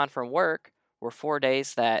I was gone from work were 4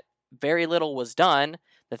 days that very little was done.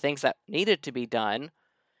 The things that needed to be done,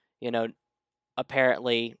 you know,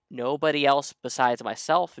 apparently nobody else besides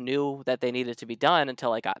myself knew that they needed to be done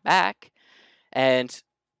until I got back. And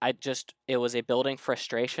it was a building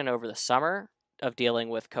frustration over the summer of dealing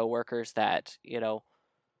with coworkers that, you know,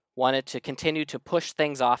 wanted to continue to push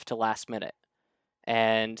things off to last minute.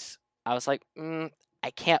 And I was like, I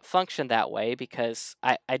can't function that way, because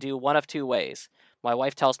I do one of two ways. My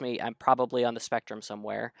wife tells me I'm probably on the spectrum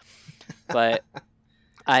somewhere, but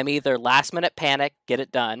I'm either last minute panic, get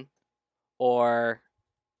it done, or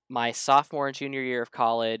my sophomore and junior year of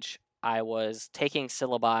college, I was taking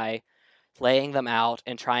syllabi, laying them out,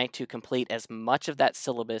 and trying to complete as much of that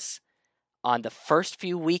syllabus on the first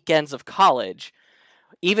few weekends of college,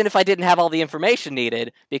 even if I didn't have all the information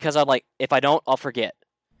needed, because I'm like, if I don't, I'll forget.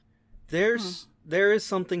 There is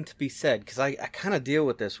something to be said, because I kind of deal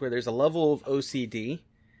with this, where there's a level of OCD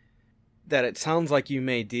that it sounds like you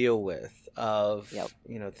may deal with, of,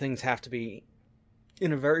 you know, things have to be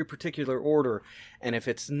in a very particular order, and if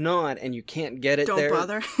it's not, and you can't get it Don't there,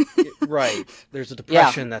 bother. right? There's a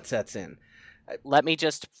depression that sets in. Let me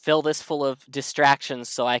just fill this full of distractions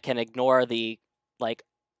so I can ignore the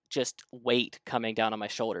just weight coming down on my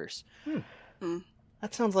shoulders.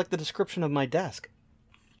 That sounds like the description of my desk.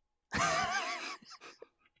 I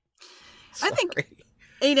think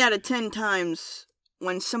 8 out of 10 times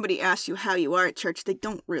when somebody asks you how you are at church, they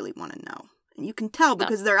don't really want to know. And you can tell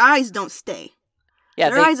because their eyes don't stay. Yeah,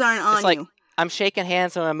 their eyes aren't on it's like, you. I'm shaking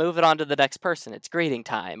hands and I'm moving on to the next person. It's greeting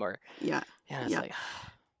time. Or it's like...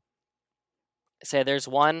 Say there's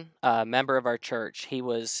one member of our church. He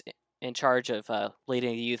was in charge of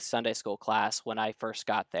leading the youth Sunday school class when I first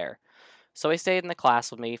got there. So he stayed in the class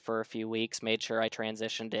with me for a few weeks, made sure I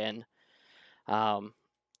transitioned in, and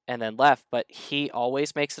then left. But he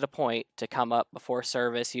always makes it a point to come up before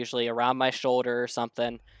service, usually around my shoulder or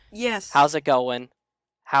something. Yes. How's it going?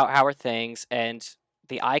 How are things? And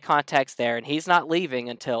the eye contact's there, and he's not leaving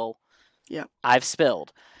until I've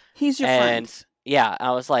spilled. He's your friend. Yeah, I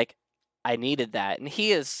was like, I needed that. And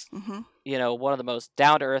he is, one of the most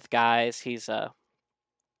down-to-earth guys. He's a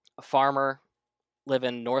farmer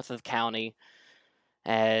living north of the county.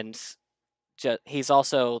 And he's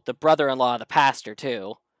also the brother-in-law of the pastor,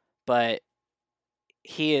 too. But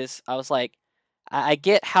I was like, I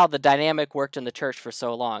get how the dynamic worked in the church for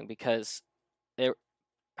so long, because the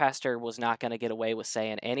pastor was not going to get away with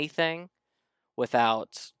saying anything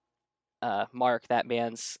without Mark, that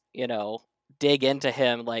man's, dig into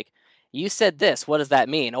him, like, you said this, what does that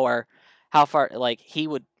mean? Or how far,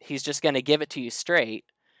 he's just going to give it to you straight,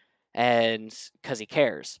 and because he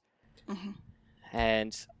cares.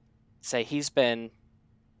 And say he's been,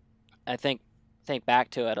 I think back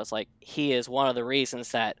to it, I was like, he is one of the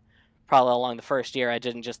reasons that probably along the first year I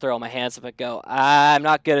didn't just throw my hands up and go, I'm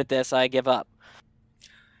not good at this, I give up.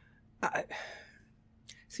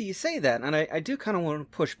 See, you say that, and I do kind of want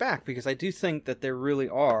to push back, because I do think that there really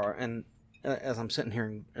are, and as I'm sitting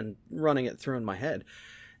here and running it through in my head,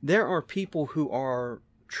 there are people who are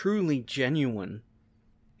truly genuine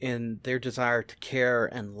in their desire to care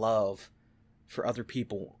and love for other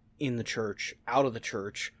people in the church, out of the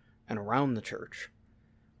church, and around the church.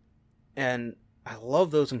 And I love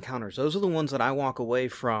those encounters. Those are the ones that I walk away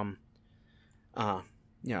from. I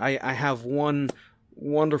have one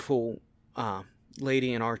wonderful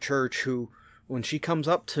lady in our church who, when she comes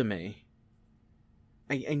up to me,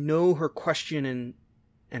 I know her question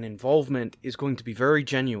and involvement is going to be very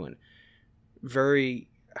genuine. Very,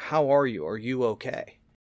 how are you? Are you okay?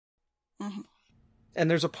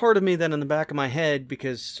 And there's a part of me then in the back of my head,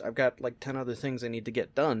 because I've got like 10 other things I need to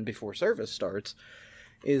get done before service starts,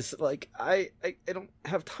 is like, I don't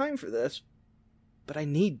have time for this, but I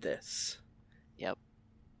need this. Yep.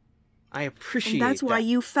 I appreciate and that's why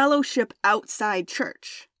you fellowship outside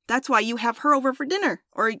church. That's why you have her over for dinner,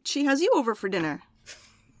 or she has you over for dinner.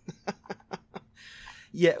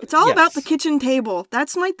 Yeah, it's all about the kitchen table.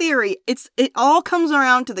 That's my theory. It all comes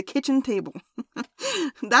around to the kitchen table.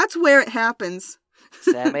 That's where it happens.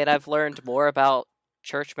 Sam, I've learned more about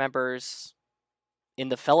church members in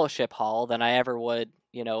the fellowship hall than I ever would,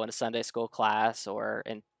 in a Sunday school class or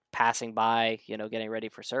in passing by, getting ready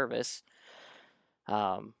for service.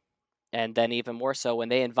 And then even more so when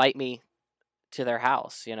they invite me to their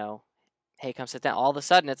house, hey, come sit down. All of a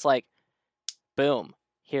sudden it's like, boom,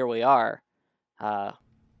 here we are. And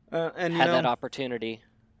had that opportunity.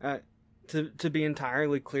 To be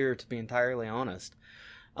entirely clear, to be entirely honest,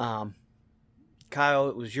 Kyle,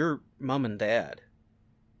 it was your mom and dad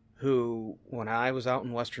who, when I was out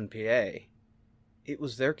in Western PA, it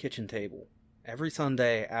was their kitchen table every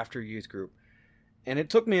Sunday after youth group. And it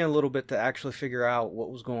took me a little bit to actually figure out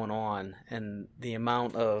what was going on and the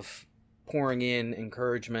amount of pouring in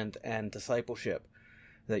encouragement and discipleship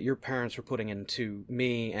that your parents were putting into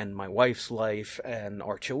me and my wife's life and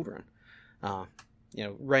our children.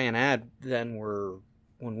 Ray and Ad then were,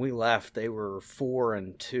 when we left, they were 4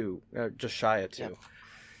 and 2, just shy of 2. Yep.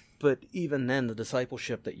 But even then, the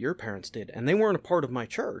discipleship that your parents did, and they weren't a part of my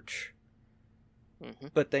church,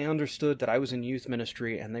 but they understood that I was in youth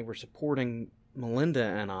ministry and they were supporting Melinda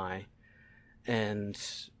and I, and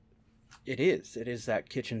it is that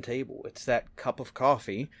kitchen table. It's that cup of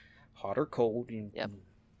coffee, hot or cold, you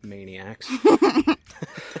maniacs.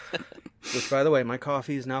 Which, by the way, my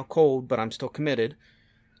coffee is now cold, but I'm still committed.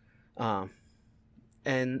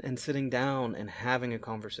 And sitting down and having a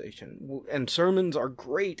conversation. And sermons are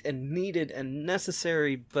great and needed and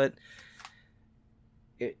necessary, but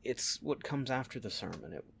it's what comes after the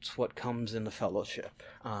sermon. It's what comes in the fellowship.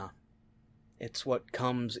 It's what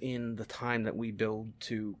comes in the time that we build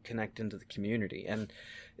to connect into the community. And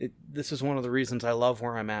this is one of the reasons I love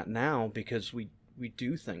where I'm at now, because we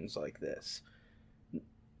do things like this.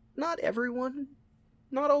 Not everyone,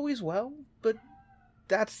 not always well, but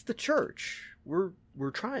that's the church. We're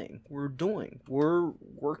trying, we're doing, we're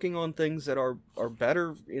working on things that are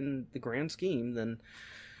better in the grand scheme than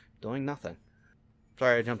doing nothing.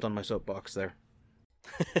 Sorry, I jumped on my soapbox there.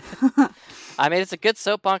 I mean, it's a good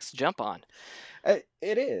soapbox to jump on. It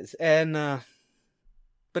is, and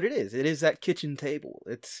but it is that kitchen table.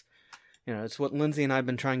 It's, you know, it's what Lindsay and I have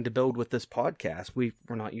been trying to build with this podcast.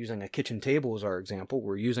 We're not using a kitchen table as our example.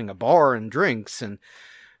 We're using a bar and drinks, and,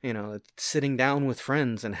 you know, sitting down with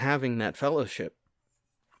friends and having that fellowship,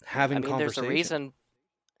 having conversation.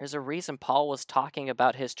 There's a reason Paul was talking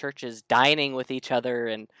about his churches dining with each other,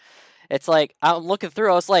 and it's like, I'm looking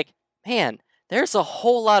through, I was like, man, there's a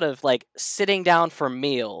whole lot of, like, sitting down for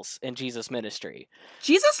meals in Jesus' ministry.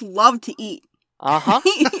 Jesus loved to eat. Uh-huh.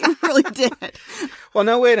 He really did. Well,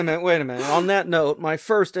 now, wait a minute. On that note, my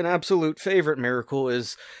first and absolute favorite miracle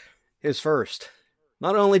is his first.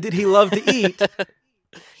 Not only did he love to eat,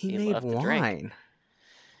 he made wine.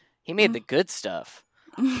 He made the good stuff.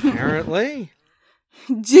 Apparently.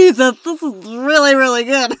 Jesus, this is really, really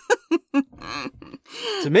good.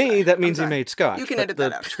 To me, that means he made scotch. You can edit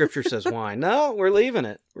that out. The scripture says wine. No, we're leaving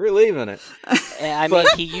it. I mean,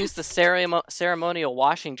 he used the ceremonial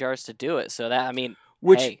washing jars to do it. So that, I mean,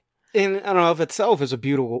 which, in I don't know, of itself is a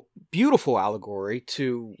beautiful, beautiful allegory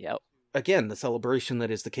to, again, the celebration that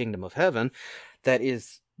is the kingdom of heaven, that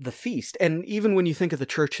is the feast. And even when you think of the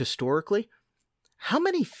church historically, how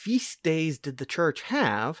many feast days did the church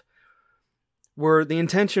have where the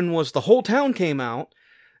intention was the whole town came out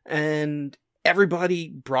and everybody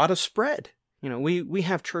brought a spread? You know, we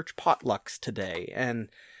have church potlucks today, and,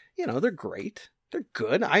 you know, they're great. They're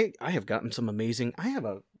good. I have gotten some amazing... I have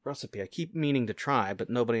a recipe I keep meaning to try, but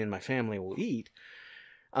nobody in my family will eat,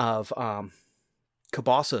 of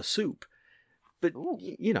kielbasa soup. But,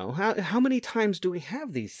 you know, how many times do we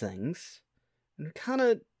have these things and kind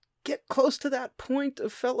of get close to that point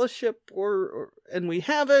of fellowship, and we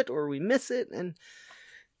have it, or we miss it, and,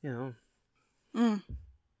 you know...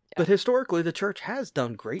 But historically, the church has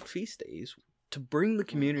done great feast days to bring the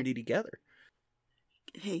community together.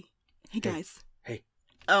 Hey guys. Hey.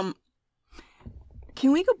 Can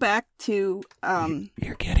we go back to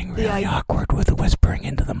You're getting really awkward with whispering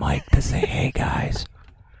into the mic to say, "Hey guys."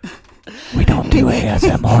 We don't do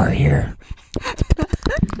ASMR here.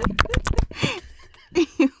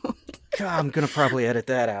 God, I'm gonna probably edit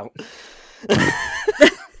that out.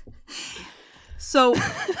 So,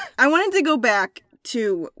 I wanted to go back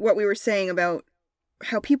to what we were saying about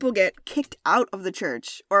how people get kicked out of the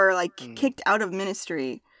church, or like kicked out of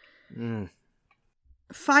ministry,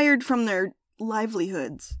 fired from their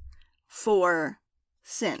livelihoods for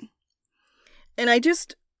sin. And I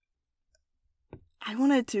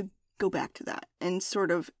wanted to go back to that and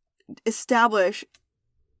sort of establish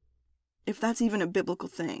if that's even a biblical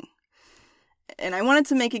thing. And I wanted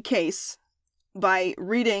to make a case by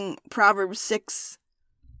reading Proverbs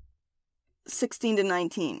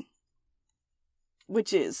 6:16-19,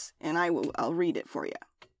 which is, and I'll read it for you.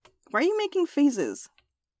 Why are you making faces?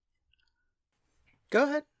 Go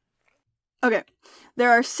ahead. Okay. There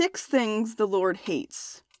are 6 things the Lord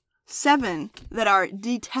hates, 7 that are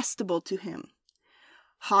detestable to him: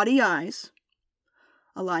 haughty eyes,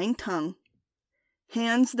 a lying tongue,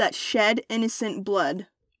 hands that shed innocent blood,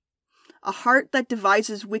 a heart that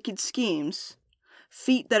devises wicked schemes,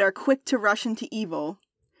 feet that are quick to rush into evil,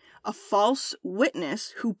 a false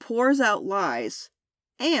witness who pours out lies,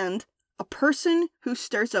 and a person who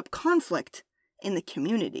stirs up conflict in the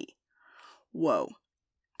community. Whoa.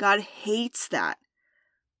 God hates that.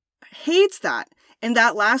 Hates that. And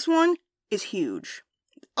that last one is huge.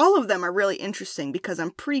 All of them are really interesting because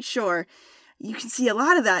I'm pretty sure you can see a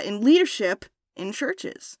lot of that in leadership in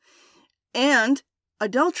churches. And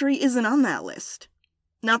adultery isn't on that list.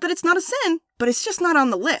 Not that it's not a sin, but it's just not on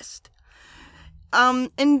the list. And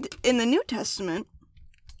in the New Testament,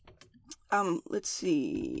 let's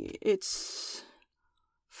see, it's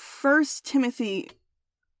 1 Timothy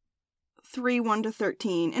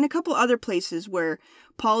 3:1-13, and a couple other places where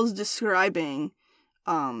Paul is describing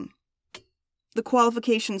the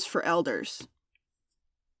qualifications for elders.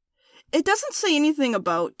 It doesn't say anything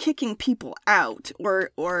about kicking people out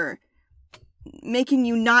or making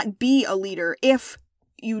you not be a leader if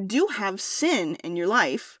you do have sin in your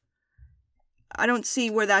life. I don't see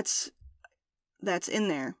where that's in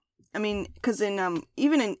there. I mean, because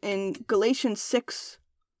even in Galatians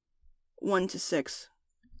 6:1-6,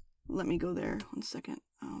 let me go there 1 second.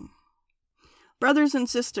 Brothers and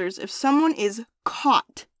sisters, if someone is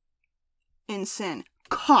caught in sin,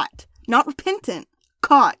 caught, not repentant,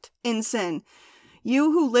 caught in sin,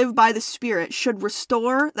 you who live by the Spirit should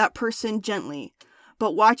restore that person gently,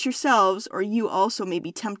 but watch yourselves, or you also may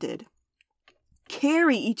be tempted.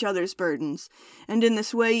 Carry each other's burdens, and in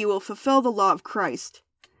this way you will fulfill the law of Christ.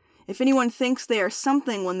 If anyone thinks they are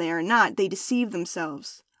something when they are not, they deceive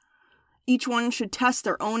themselves. Each one should test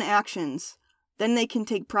their own actions. Then they can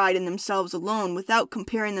take pride in themselves alone without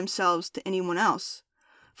comparing themselves to anyone else.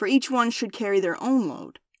 For each one should carry their own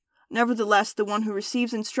load. Nevertheless, the one who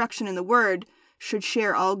receives instruction in the word should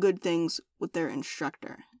share all good things with their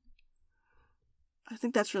instructor. I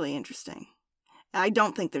think that's really interesting. I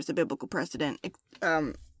don't think there's a biblical precedent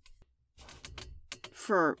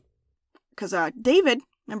because David,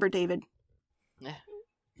 remember David? Yeah.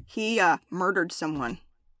 He murdered someone.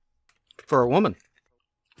 For a woman.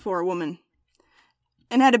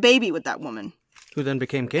 And had a baby with that woman. Who then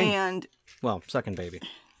became king. And well, second baby.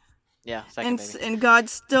 Yeah, second baby. And God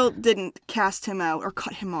still didn't cast him out or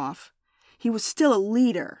cut him off. He was still a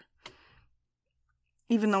leader.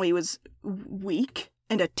 Even though he was weak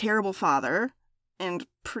and a terrible father and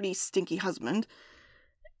pretty stinky husband,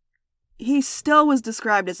 he still was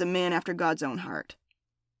described as a man after God's own heart.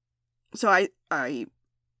 So I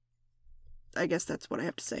guess that's what I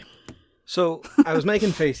have to say. So I was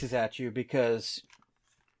making faces at you because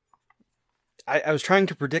I was trying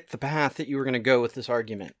to predict the path that you were going to go with this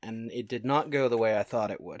argument, and it did not go the way I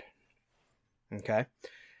thought it would. Okay?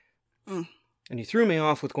 Mm. And you threw me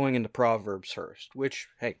off with going into Proverbs first, which,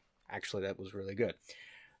 hey, actually that was really good.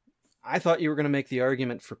 I thought you were going to make the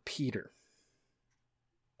argument for Peter.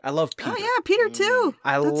 I love Peter. Oh yeah, Peter too.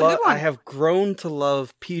 That's a good one. I have grown to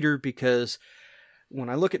love Peter because when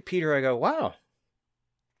I look at Peter, I go, wow,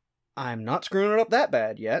 I'm not screwing it up that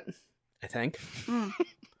bad yet, I think. Mm.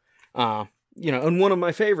 And one of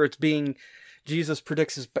my favorites being Jesus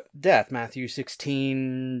predicts his death, Matthew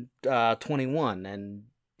 16:21, and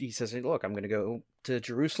he says, hey, look, I'm going to go to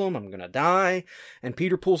Jerusalem, I'm going to die, and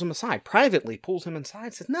Peter pulls him aside, privately pulls him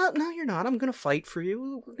aside, says, no, you're not, I'm going to fight for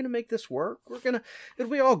you, we're going to make this work, it'll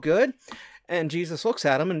be all good, and Jesus looks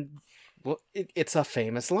at him, and well, it's a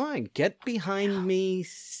famous line, get behind me,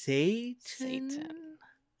 Satan.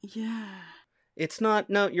 Yeah. It's not,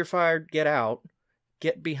 no, you're fired, get out.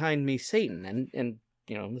 Get behind me, Satan. And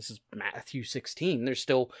this is Matthew 16. There's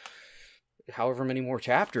still however many more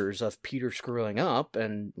chapters of Peter screwing up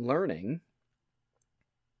and learning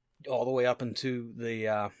all the way up into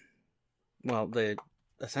the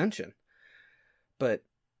ascension. But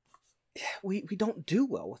we don't do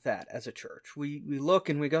well with that as a church. We look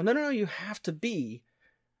and we go, no, you have to be.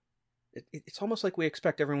 It's almost like we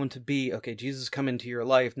expect everyone to be, okay, Jesus come into your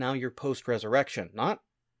life, now you're post-resurrection. Not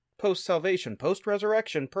post-salvation,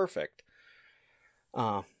 post-resurrection, perfect.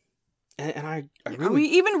 And I really... Are we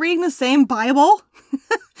even reading the same Bible?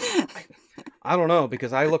 I don't know,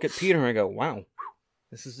 because I look at Peter and I go, wow,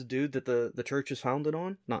 this is the dude that the church is founded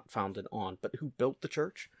on? Not founded on, but who built the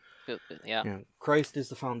church? Yeah. Christ is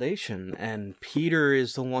the foundation, and Peter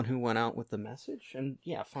is the one who went out with the message, and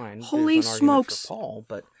yeah, fine. Holy there's an argument smokes. for Paul,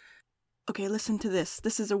 but... Okay, listen to this.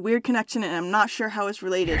 This is a weird connection, and I'm not sure how it's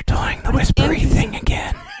related. You're doing the whispery thing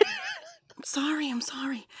again. I'm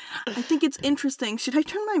sorry. I think it's interesting. Should I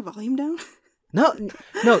turn my volume down? No,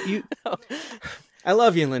 you... I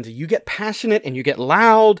love you, Lindsay. You get passionate, and you get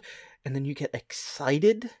loud, and then you get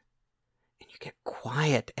excited, and you get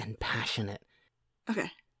quiet and passionate.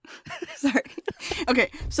 Okay. Sorry.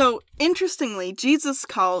 Okay, so interestingly, Jesus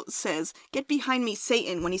says, "Get behind me,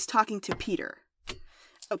 Satan," when he's talking to Peter.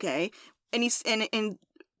 Okay, and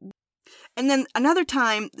then another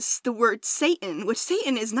time, the word Satan, which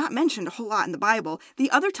Satan is not mentioned a whole lot in the Bible. The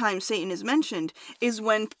other time Satan is mentioned is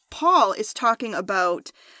when Paul is talking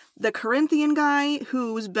about the Corinthian guy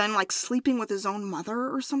who's been like sleeping with his own mother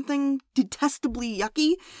or something detestably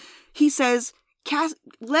yucky. He says,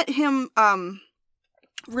 let him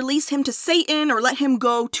release him to Satan, or let him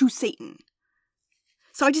go to Satan.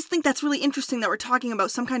 So I just think that's really interesting that we're talking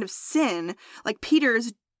about some kind of sin, like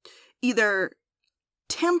Peter's either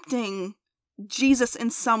tempting Jesus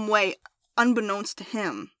in some way, unbeknownst to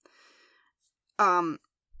him. And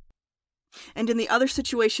in the other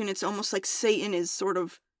situation, it's almost like Satan is sort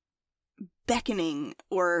of beckoning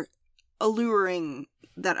or alluring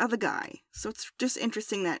that other guy. So it's just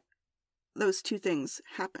interesting that those two things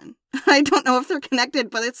happen. I don't know if they're connected,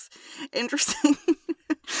 but it's interesting.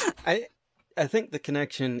 I think the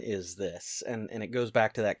connection is this, and it goes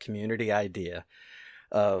back to that community idea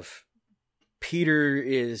of Peter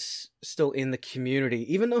is still in the community.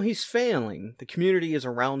 Even though he's failing, the community is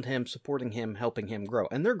around him, supporting him, helping him grow.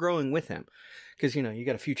 And they're growing with him. Because, you know, you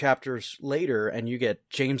got a few chapters later and you get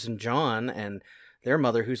James and John and their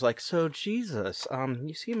mother who's like, so Jesus,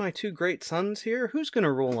 you see my two great sons here? Who's going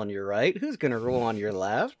to rule on your right? Who's going to rule on your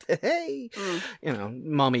left? Hey, you know,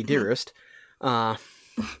 mommy dearest.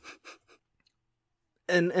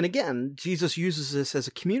 And again, Jesus uses this as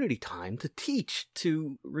a community time to teach,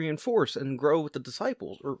 to reinforce and grow with the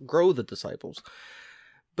disciples, or grow the disciples.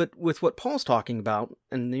 But with what Paul's talking about,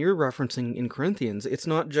 and you're referencing in Corinthians, it's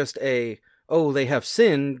not just they have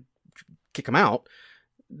sin, kick them out.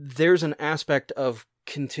 There's an aspect of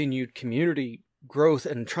continued community growth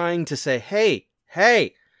and trying to say, hey,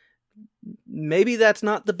 maybe that's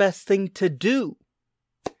not the best thing to do.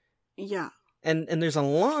 Yeah. And there's a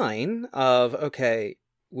line of, okay,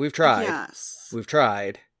 we've tried. Yes. We've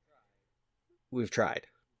tried. We've tried.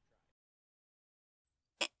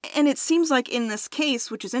 And it seems like in this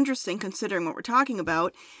case, which is interesting considering what we're talking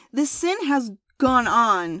about, this sin has gone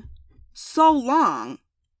on so long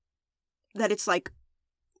that it's like,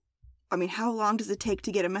 I mean, how long does it take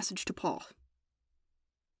to get a message to Paul?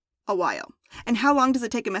 A while. And how long does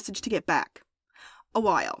it take a message to get back? A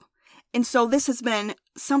while. And so this has been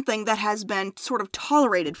something that has been sort of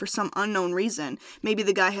tolerated for some unknown reason. Maybe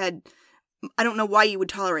the guy had, I don't know why you would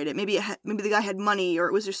tolerate it. Maybe the guy had money, or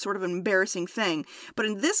it was just sort of an embarrassing thing. But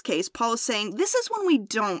in this case, Paul is saying, this is when we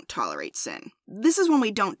don't tolerate sin. This is when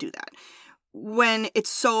we don't do that. When it's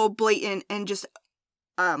so blatant and just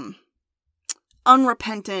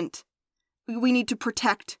unrepentant, we need to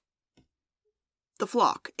protect the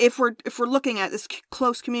flock. If we're looking at this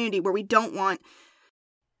close community where we don't want...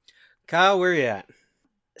 Kyle, where you at?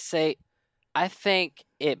 I think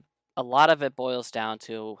a lot of it boils down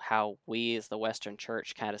to how we as the Western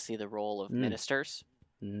Church kind of see the role of ministers.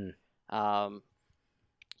 You're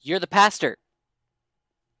the pastor.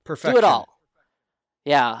 Perfection. Do it all.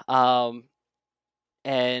 Yeah.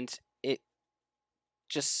 And it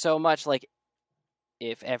just so much like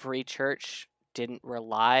if every church didn't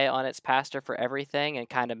rely on its pastor for everything and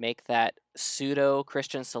kind of make that pseudo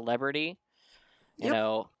Christian celebrity, you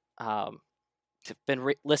know,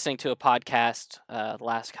 been listening to a podcast the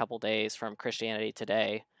last couple days from Christianity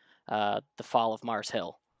Today, The Fall of Mars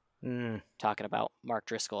Hill, talking about Mark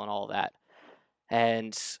Driscoll and all of that.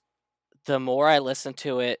 And the more I listened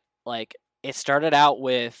to it, like, it started out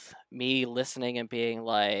with me listening and being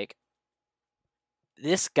like,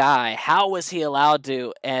 this guy, how was he allowed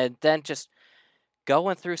to? And then just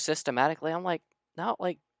going through systematically, I'm like, no,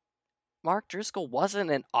 like, Mark Driscoll wasn't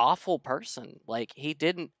an awful person. Like, he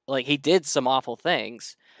did some awful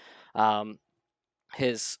things.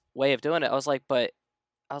 His way of doing it, I was like,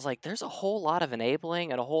 there's a whole lot of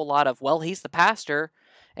enabling and a whole lot of, well, he's the pastor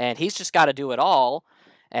and he's just got to do it all.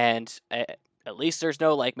 And at least there's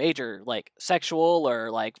no like major like sexual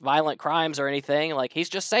or like violent crimes or anything. Like, he's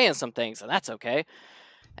just saying some things and that's okay.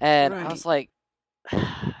 And I was like,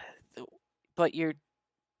 but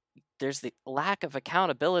there's the lack of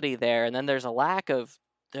accountability there, and then there's a lack of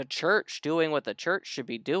the church doing what the church should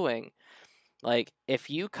be doing. Like, if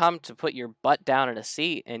you come to put your butt down in a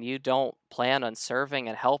seat and you don't plan on serving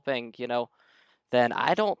and helping, you know, then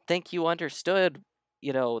I don't think you understood,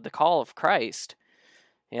 you know, the call of Christ.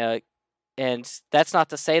 You know, and that's not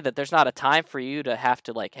to say that there's not a time for you to have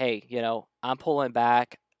to like, hey, you know, I'm pulling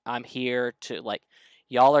back. I'm here to like,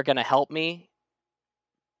 y'all are going to help me.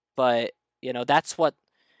 But, you know, that's what,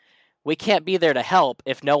 we can't be there to help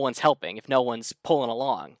if no one's helping, if no one's pulling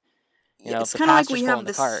along. You know, it's kind of like we have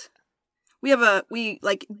this. We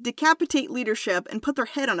like decapitate leadership and put their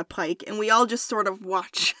head on a pike, and we all just sort of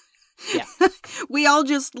watch. Yeah. We all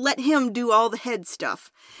just let him do all the head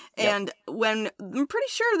stuff. And when I'm pretty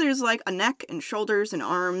sure there's like a neck and shoulders and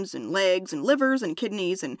arms and legs and livers and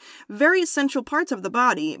kidneys and very essential parts of the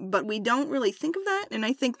body, but we don't really think of that. And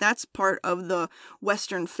I think that's part of the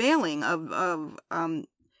Western failing of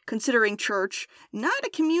considering church not a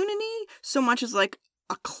community so much as like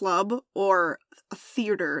a club or a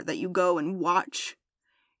theater that you go and watch.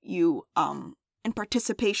 And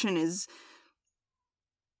participation is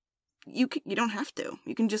you don't have to.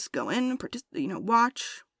 You can just go in and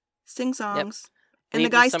watch, sing songs, and the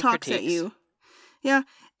guys talks at you. Yeah.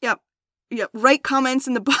 Write comments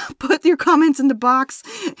in the put your comments in the box,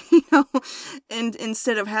 and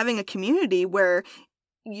instead of having a community where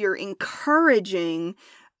you're encouraging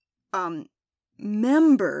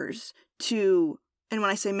members to, and when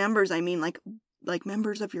I say members, I mean like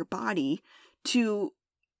members of your body to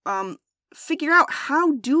figure out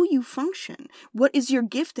how do you function? What is your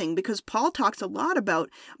gifting? Because Paul talks a lot about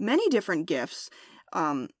many different gifts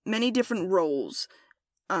many different roles.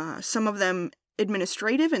 Some of them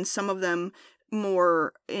administrative and some of them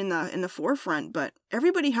more in the forefront, but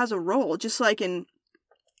everybody has a role, just like in,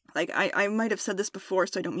 like, I might have said this before,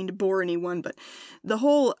 so I don't mean to bore anyone, but the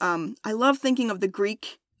whole, I love thinking of the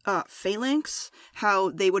Greek phalanx, how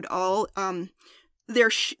they would all,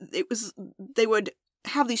 they would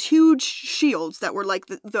have these huge shields that were like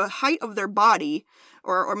the height of their body,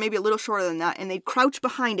 or maybe a little shorter than that, and they'd crouch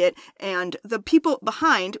behind it, and the people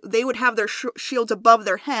behind, they would have their shields above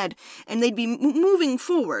their head, and they'd be moving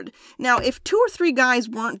forward. Now, if 2 or 3 guys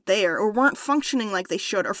weren't there, or weren't functioning like they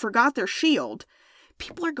should, or forgot their shield,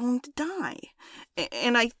 people are going to die.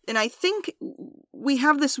 And I think we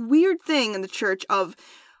have this weird thing in the church of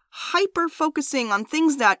hyper-focusing on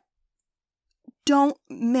things that don't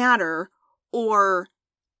matter, or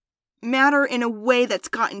matter in a way that's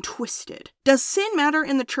gotten twisted. Does sin matter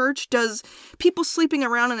in the church? Does people sleeping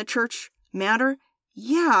around in the church matter?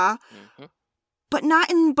 Yeah. Mm-hmm.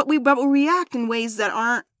 But we react in ways that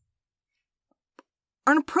aren't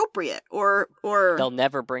appropriate, or they'll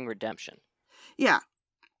never bring redemption. Yeah.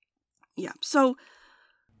 Yeah. So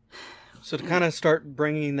to kind of start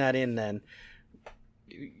bringing that in, then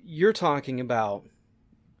you're talking about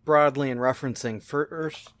broadly and referencing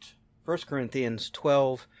First Corinthians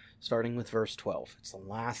 12, starting with verse 12. It's the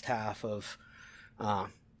last half of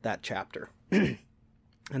that chapter. And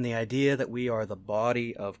the idea that we are the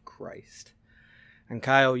body of Christ. And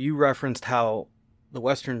Kyle, you referenced how the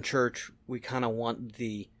Western church, we kind of want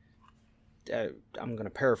I'm going to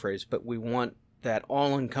paraphrase, but we want that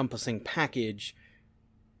all-encompassing package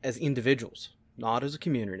as individuals. Not as a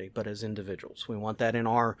community, but as individuals. We want that in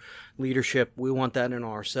our leadership. We want that in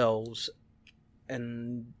ourselves.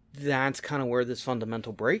 And that's kind of where this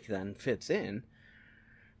fundamental break then fits in.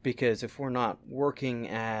 Because if we're not working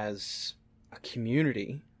as a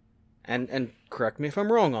community, and correct me if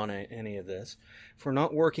I'm wrong on any of this, if we're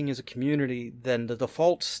not working as a community, then the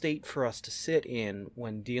default state for us to sit in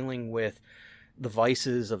when dealing with the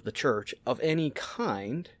vices of the church of any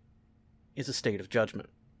kind is a state of judgment.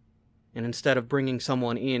 And instead of bringing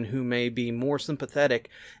someone in who may be more sympathetic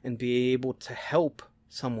and be able to help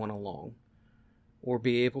someone along, or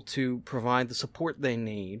be able to provide the support they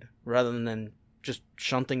need, rather than just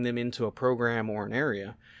shunting them into a program or an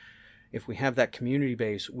area, if we have that community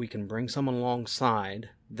base, we can bring someone alongside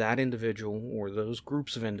that individual or those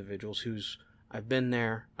groups of individuals who's, I've been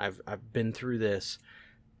there, I've been through this,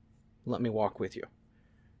 let me walk with you.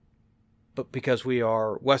 But because we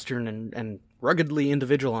are Western and ruggedly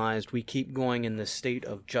individualized, we keep going in this state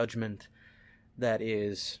of judgment that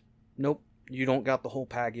is, nope, you don't got the whole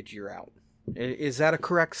package, you're out. Is that a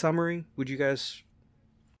correct summary? Would you guys?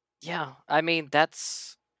 Yeah, I mean,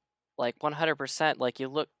 that's like 100%. Like, you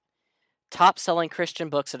look, top selling Christian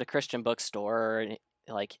books at a Christian bookstore, and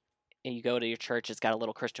like, and you go to your church, it's got a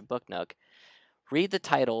little Christian book nook. Read the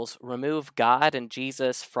titles, remove God and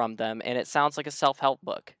Jesus from them, and it sounds like a self-help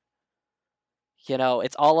book. You know,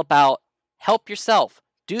 it's all about help yourself,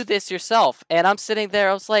 do this yourself. And I'm sitting there,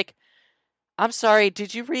 I was like, I'm sorry,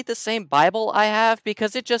 did you read the same Bible I have?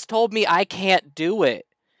 Because it just told me I can't do it.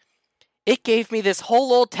 It gave me this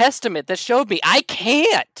whole Old Testament that showed me I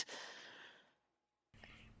can't.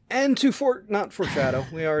 And to not foreshadow,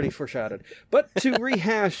 we already foreshadowed, but to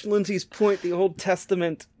rehash Lindsay's point, the Old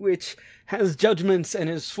Testament, which has judgments and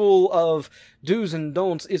is full of do's and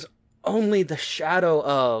don'ts, is only the shadow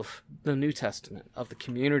of the New Testament, of the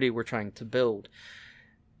community we're trying to build.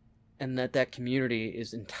 And that community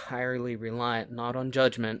is entirely reliant not on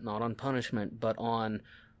judgment, not on punishment, but on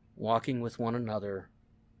walking with one another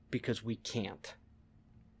because we can't.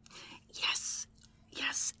 Yes.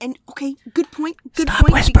 Yes. And okay, good point. Good Stop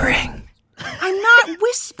point. Whispering. I'm not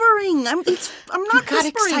whispering. I'm not You got whispering.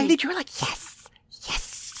 excited. You were like, yes,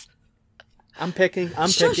 yes. I'm picking.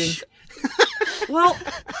 Shush. Well,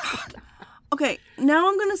 okay, now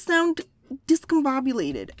I'm going to sound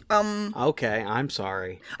discombobulated. Okay, I'm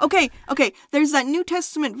sorry. Okay, there's that New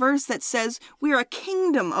Testament verse that says we're a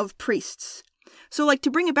kingdom of priests. So, like,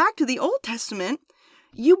 to bring it back to the Old Testament,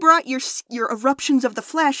 you brought your eruptions of the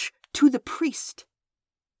flesh to the priest.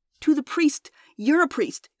 To the priest. You're a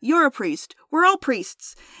priest. You're a priest. We're all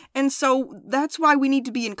priests. And so that's why we need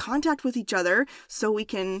to be in contact with each other so we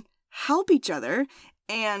can help each other.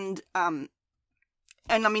 And I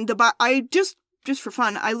mean, I just for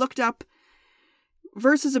fun, I looked up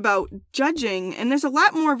verses about judging, and there's a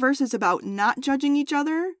lot more verses about not judging each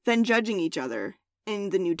other than judging each other in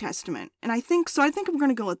the New Testament. And I think I'm going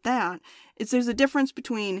to go with that. There's a difference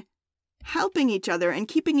between helping each other and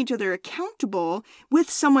keeping each other accountable with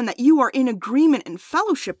someone that you are in agreement and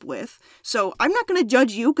fellowship with. So I'm not going to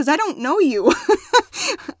judge you because I don't know you.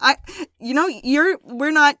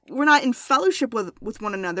 We're not in fellowship with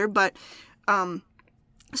one another, but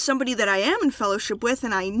somebody that I am in fellowship with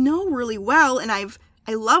and I know really well, and I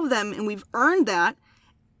love them, and we've earned that.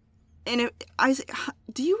 And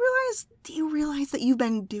do you realize that you've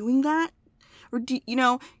been doing that? Or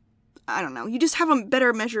I don't know. You just have a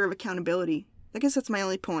better measure of accountability. I guess that's my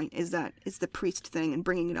only point, is the priest thing and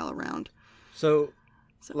bringing it all around. So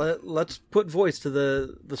let's put voice to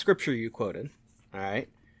the scripture you quoted. All right.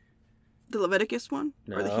 The Leviticus one?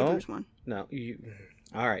 No. Or the Hebrews one? No.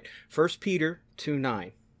 All right. 1 Peter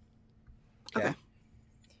 2:9. Okay.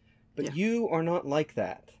 But Yeah. you are not like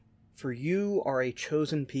that, for you are a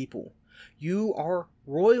chosen people. You are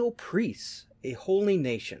royal priests, a holy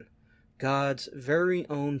nation, God's very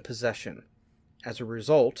own possession. As a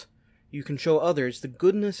result, you can show others the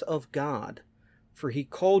goodness of God, for he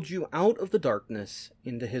called you out of the darkness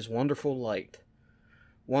into his wonderful light.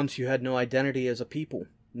 Once you had no identity as a people.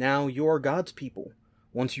 Now you are God's people.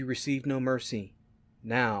 Once you received no mercy.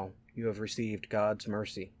 Now you have received God's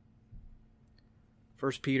mercy.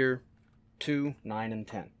 1 Peter 2:9 and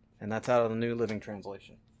 10. And that's out of the New Living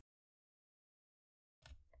Translation.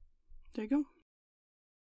 There you go.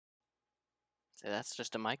 So that's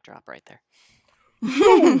just a mic drop right there.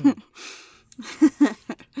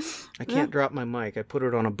 I can't drop my mic. I put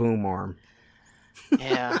it on a boom arm.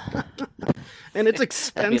 Yeah. And it's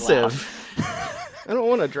That'd be expensive. I don't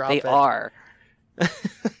want to drop it. They are.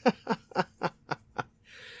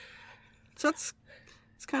 So that's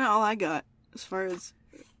kind of all I got as far as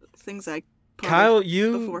things I Kyle,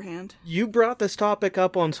 beforehand. You brought this topic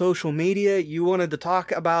up on social media. You wanted to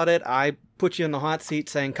talk about it. I put you in the hot seat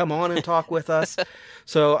saying, come on and talk with us.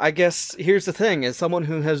 So I guess here's the thing. As someone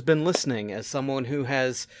who has been listening, as someone who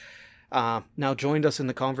has now joined us in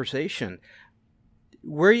the conversation,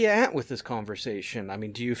 where are you at with this conversation? I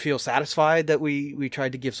mean, do you feel satisfied that we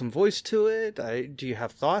tried to give some voice to it? Do you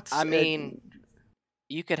have thoughts? I mean,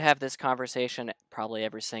 you could have this conversation probably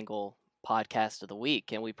every single podcast of the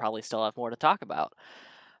week, and we probably still have more to talk about.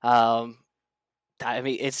 I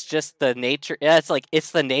mean, it's just the nature. Yeah,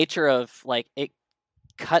 it's the nature of, like, it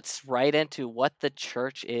cuts right into what the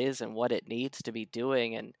church is and what it needs to be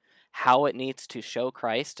doing and how it needs to show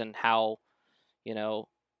Christ, and how,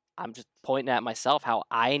 I'm just pointing at myself, how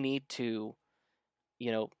I need to,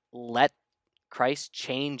 let Christ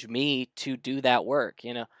change me to do that work.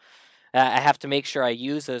 I have to make sure I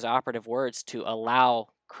use those operative words to allow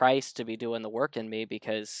Christ to be doing the work in me,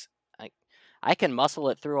 because I can muscle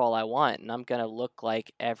it through all I want, and I'm going to look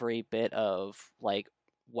like every bit of, like,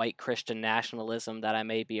 white Christian nationalism that I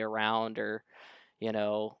may be around, or,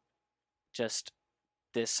 just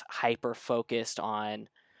this hyper focused on,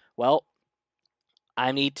 well,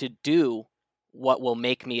 I need to do what will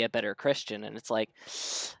make me a better Christian. And it's like,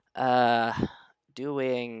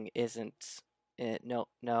 doing isn't, no,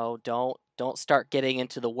 don't start getting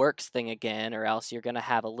into the works thing again, or else you're going to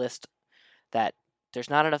have a list that there's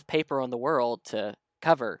not enough paper in the world to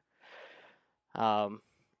cover. I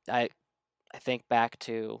think back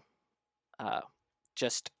to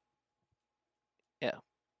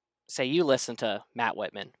say you listen to Matt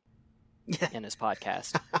Whitman in his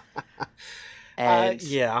podcast. And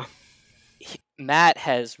yeah. Matt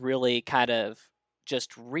has really kind of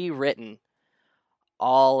just rewritten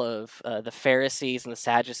all of the Pharisees and the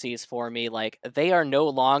Sadducees for me. Like, they are no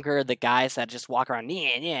longer the guys that just walk around,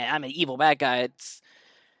 yeah, I'm an evil bad guy.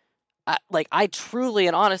 I truly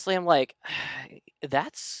and honestly am like,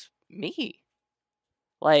 that's me.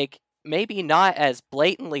 Like, maybe not as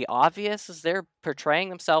blatantly obvious as they're portraying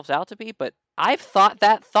themselves out to be, but I've thought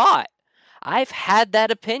that thought. I've had that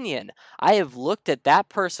opinion. I have looked at that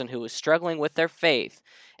person who was struggling with their faith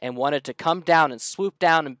and wanted to come down and swoop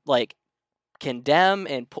down and, like, condemn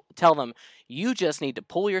and tell them, you just need to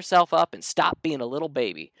pull yourself up and stop being a little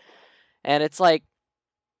baby. And it's like,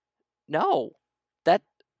 no, I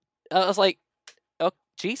was like, oh,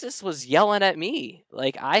 Jesus was yelling at me.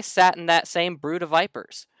 Like, I sat in that same brood of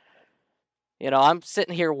vipers. I'm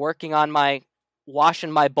sitting here washing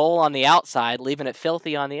my bowl on the outside, leaving it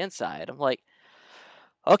filthy on the inside. I'm like,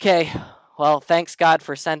 okay, well, thanks God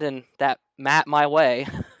for sending that Matt my way.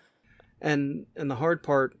 And the hard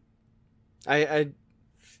part,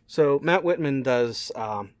 so Matt Whitman does,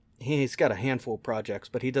 he's got a handful of projects,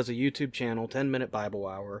 but he does a YouTube channel, 10-Minute Bible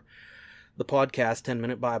Hour, the podcast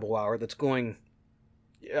 10-Minute Bible Hour, that's going,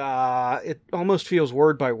 it almost feels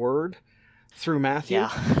word by word through Matthew.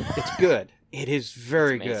 Yeah. It's good. It is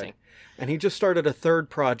very good. And he just started a third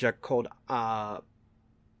project called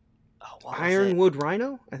what was Ironwood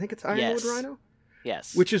Rhino. I think it's Ironwood Yes. Rhino.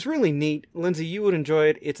 Yes. Which is really neat. Lindsay, you would enjoy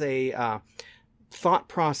it. It's a thought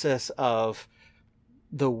process of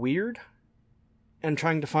the weird and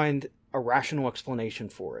trying to find a rational explanation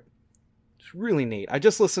for it. It's really neat. I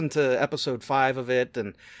just listened to episode 5 of it,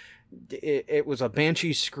 and it was a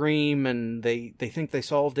banshee scream, and they think they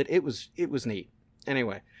solved it. It was neat.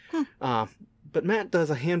 Anyway, but Matt does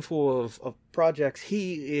a handful of projects.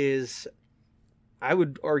 He is, I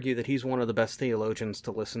would argue that he's one of the best theologians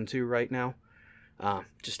to listen to right now.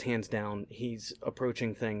 Just hands down, he's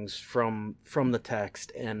approaching things from the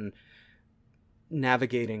text and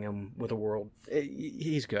navigating them with a world.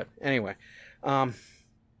 He's good. Anyway,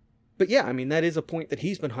 but yeah, I mean, that is a point that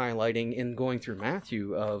he's been highlighting in going through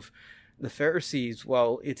Matthew of the Pharisees.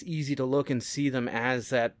 Well, it's easy to look and see them as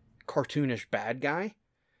that cartoonish bad guy.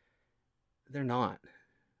 They're not.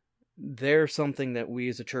 They're something that we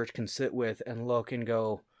as a church can sit with and look and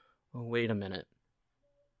go, oh, wait a minute.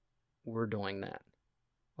 We're doing that.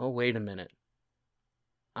 Oh, wait a minute.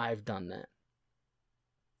 I've done that.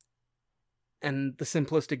 And the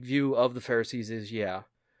simplistic view of the Pharisees is, yeah,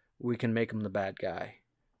 we can make them the bad guy.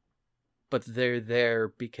 But they're there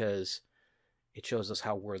because it shows us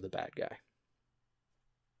how we're the bad guy.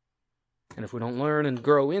 And if we don't learn and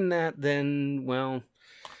grow in that, then, well,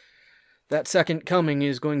 that second coming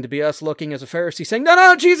is going to be us looking as a Pharisee saying,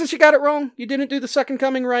 no, Jesus, you got it wrong. You didn't do the second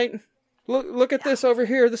coming right. Look at this over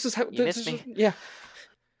here. This is how. You missed me. Yeah.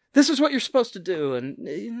 This is what you're supposed to do.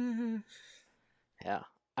 And Yeah.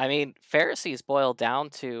 I mean, Pharisees boil down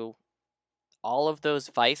to all of those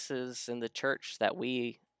vices in the church that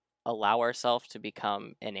we allow ourselves to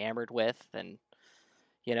become enamored with and,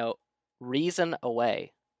 reason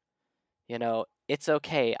away. It's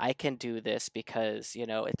okay. I can do this because,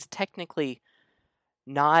 it's technically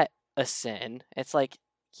not a sin. It's like,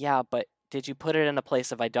 yeah, but did you put it in a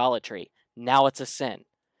place of idolatry? Now it's a sin.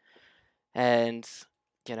 And,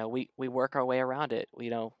 we work our way around it.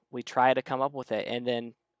 We try to come up with it. And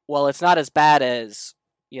then, well, it's not as bad as,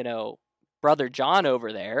 Brother John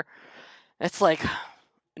over there. It's like,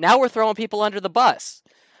 now we're throwing people under the bus.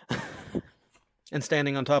 And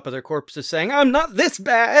standing on top of their corpses saying, I'm not this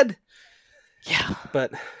bad. Yeah.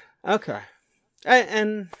 But, okay.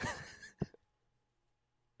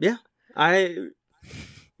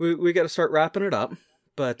 We got to start wrapping it up.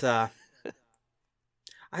 But I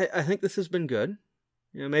think this has been good.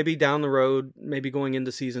 Maybe down the road, maybe going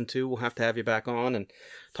into season 2, we'll have to have you back on and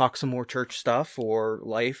talk some more church stuff or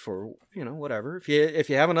life or, whatever. If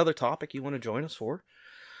you have another topic you want to join us for,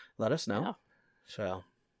 let us know. Yeah. So,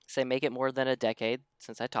 Say make it more than a decade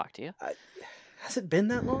since I talked to you. Has it been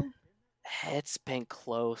that long? It's been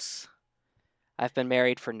close. I've been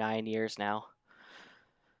married for 9 years now.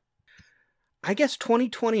 I guess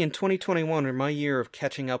 2020 and 2021 are my year of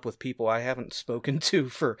catching up with people I haven't spoken to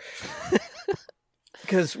for...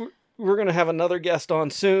 Because we're going to have another guest on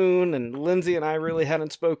soon, and Lindsay and I really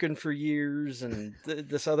hadn't spoken for years, and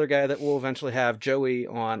this other guy that we'll eventually have, Joey,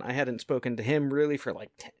 on, I hadn't spoken to him really for like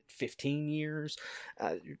 15 years.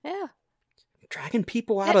 Yeah. Dragging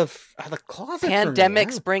people out of the closet.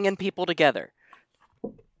 Pandemics bringing people together.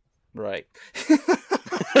 Right.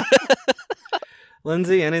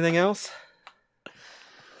 Lindsay, anything else?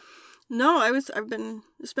 No, it's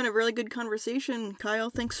been a really good conversation. Kyle,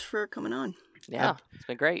 thanks for coming on. Yeah, it's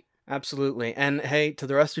been great. Absolutely. And hey, to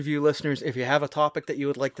the rest of you listeners, if you have a topic that you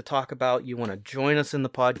would like to talk about, you want to join us in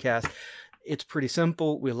the podcast, it's pretty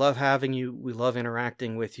simple. We love having you. We love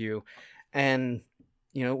interacting with you. And,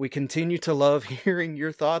 we continue to love hearing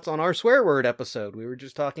your thoughts on our swear word episode. We were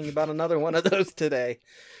just talking about another one of those today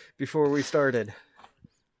before we started.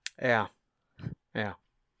 Yeah.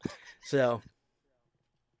 So,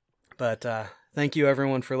 but, thank you,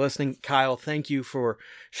 everyone, for listening. Kyle, thank you for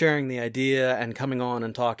sharing the idea and coming on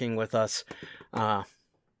and talking with us.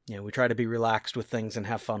 We try to be relaxed with things and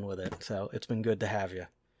have fun with it. So it's been good to have you.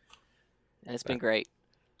 And it's been great.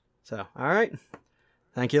 So, all right.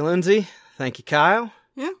 Thank you, Lindsay. Thank you, Kyle.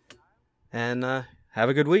 Yeah. And have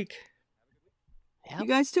a good week. Yep. You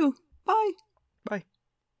guys too. Bye. Bye.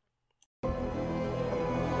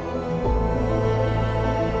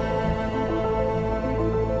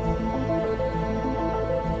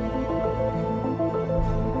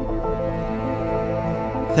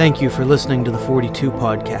 Thank you for listening to the 42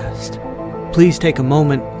 podcast. Please take a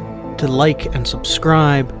moment to like and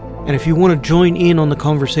subscribe. And if you want to join in on the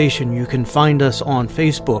conversation, you can find us on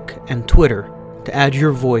Facebook and Twitter to add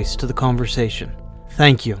your voice to the conversation.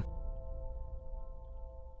 Thank you.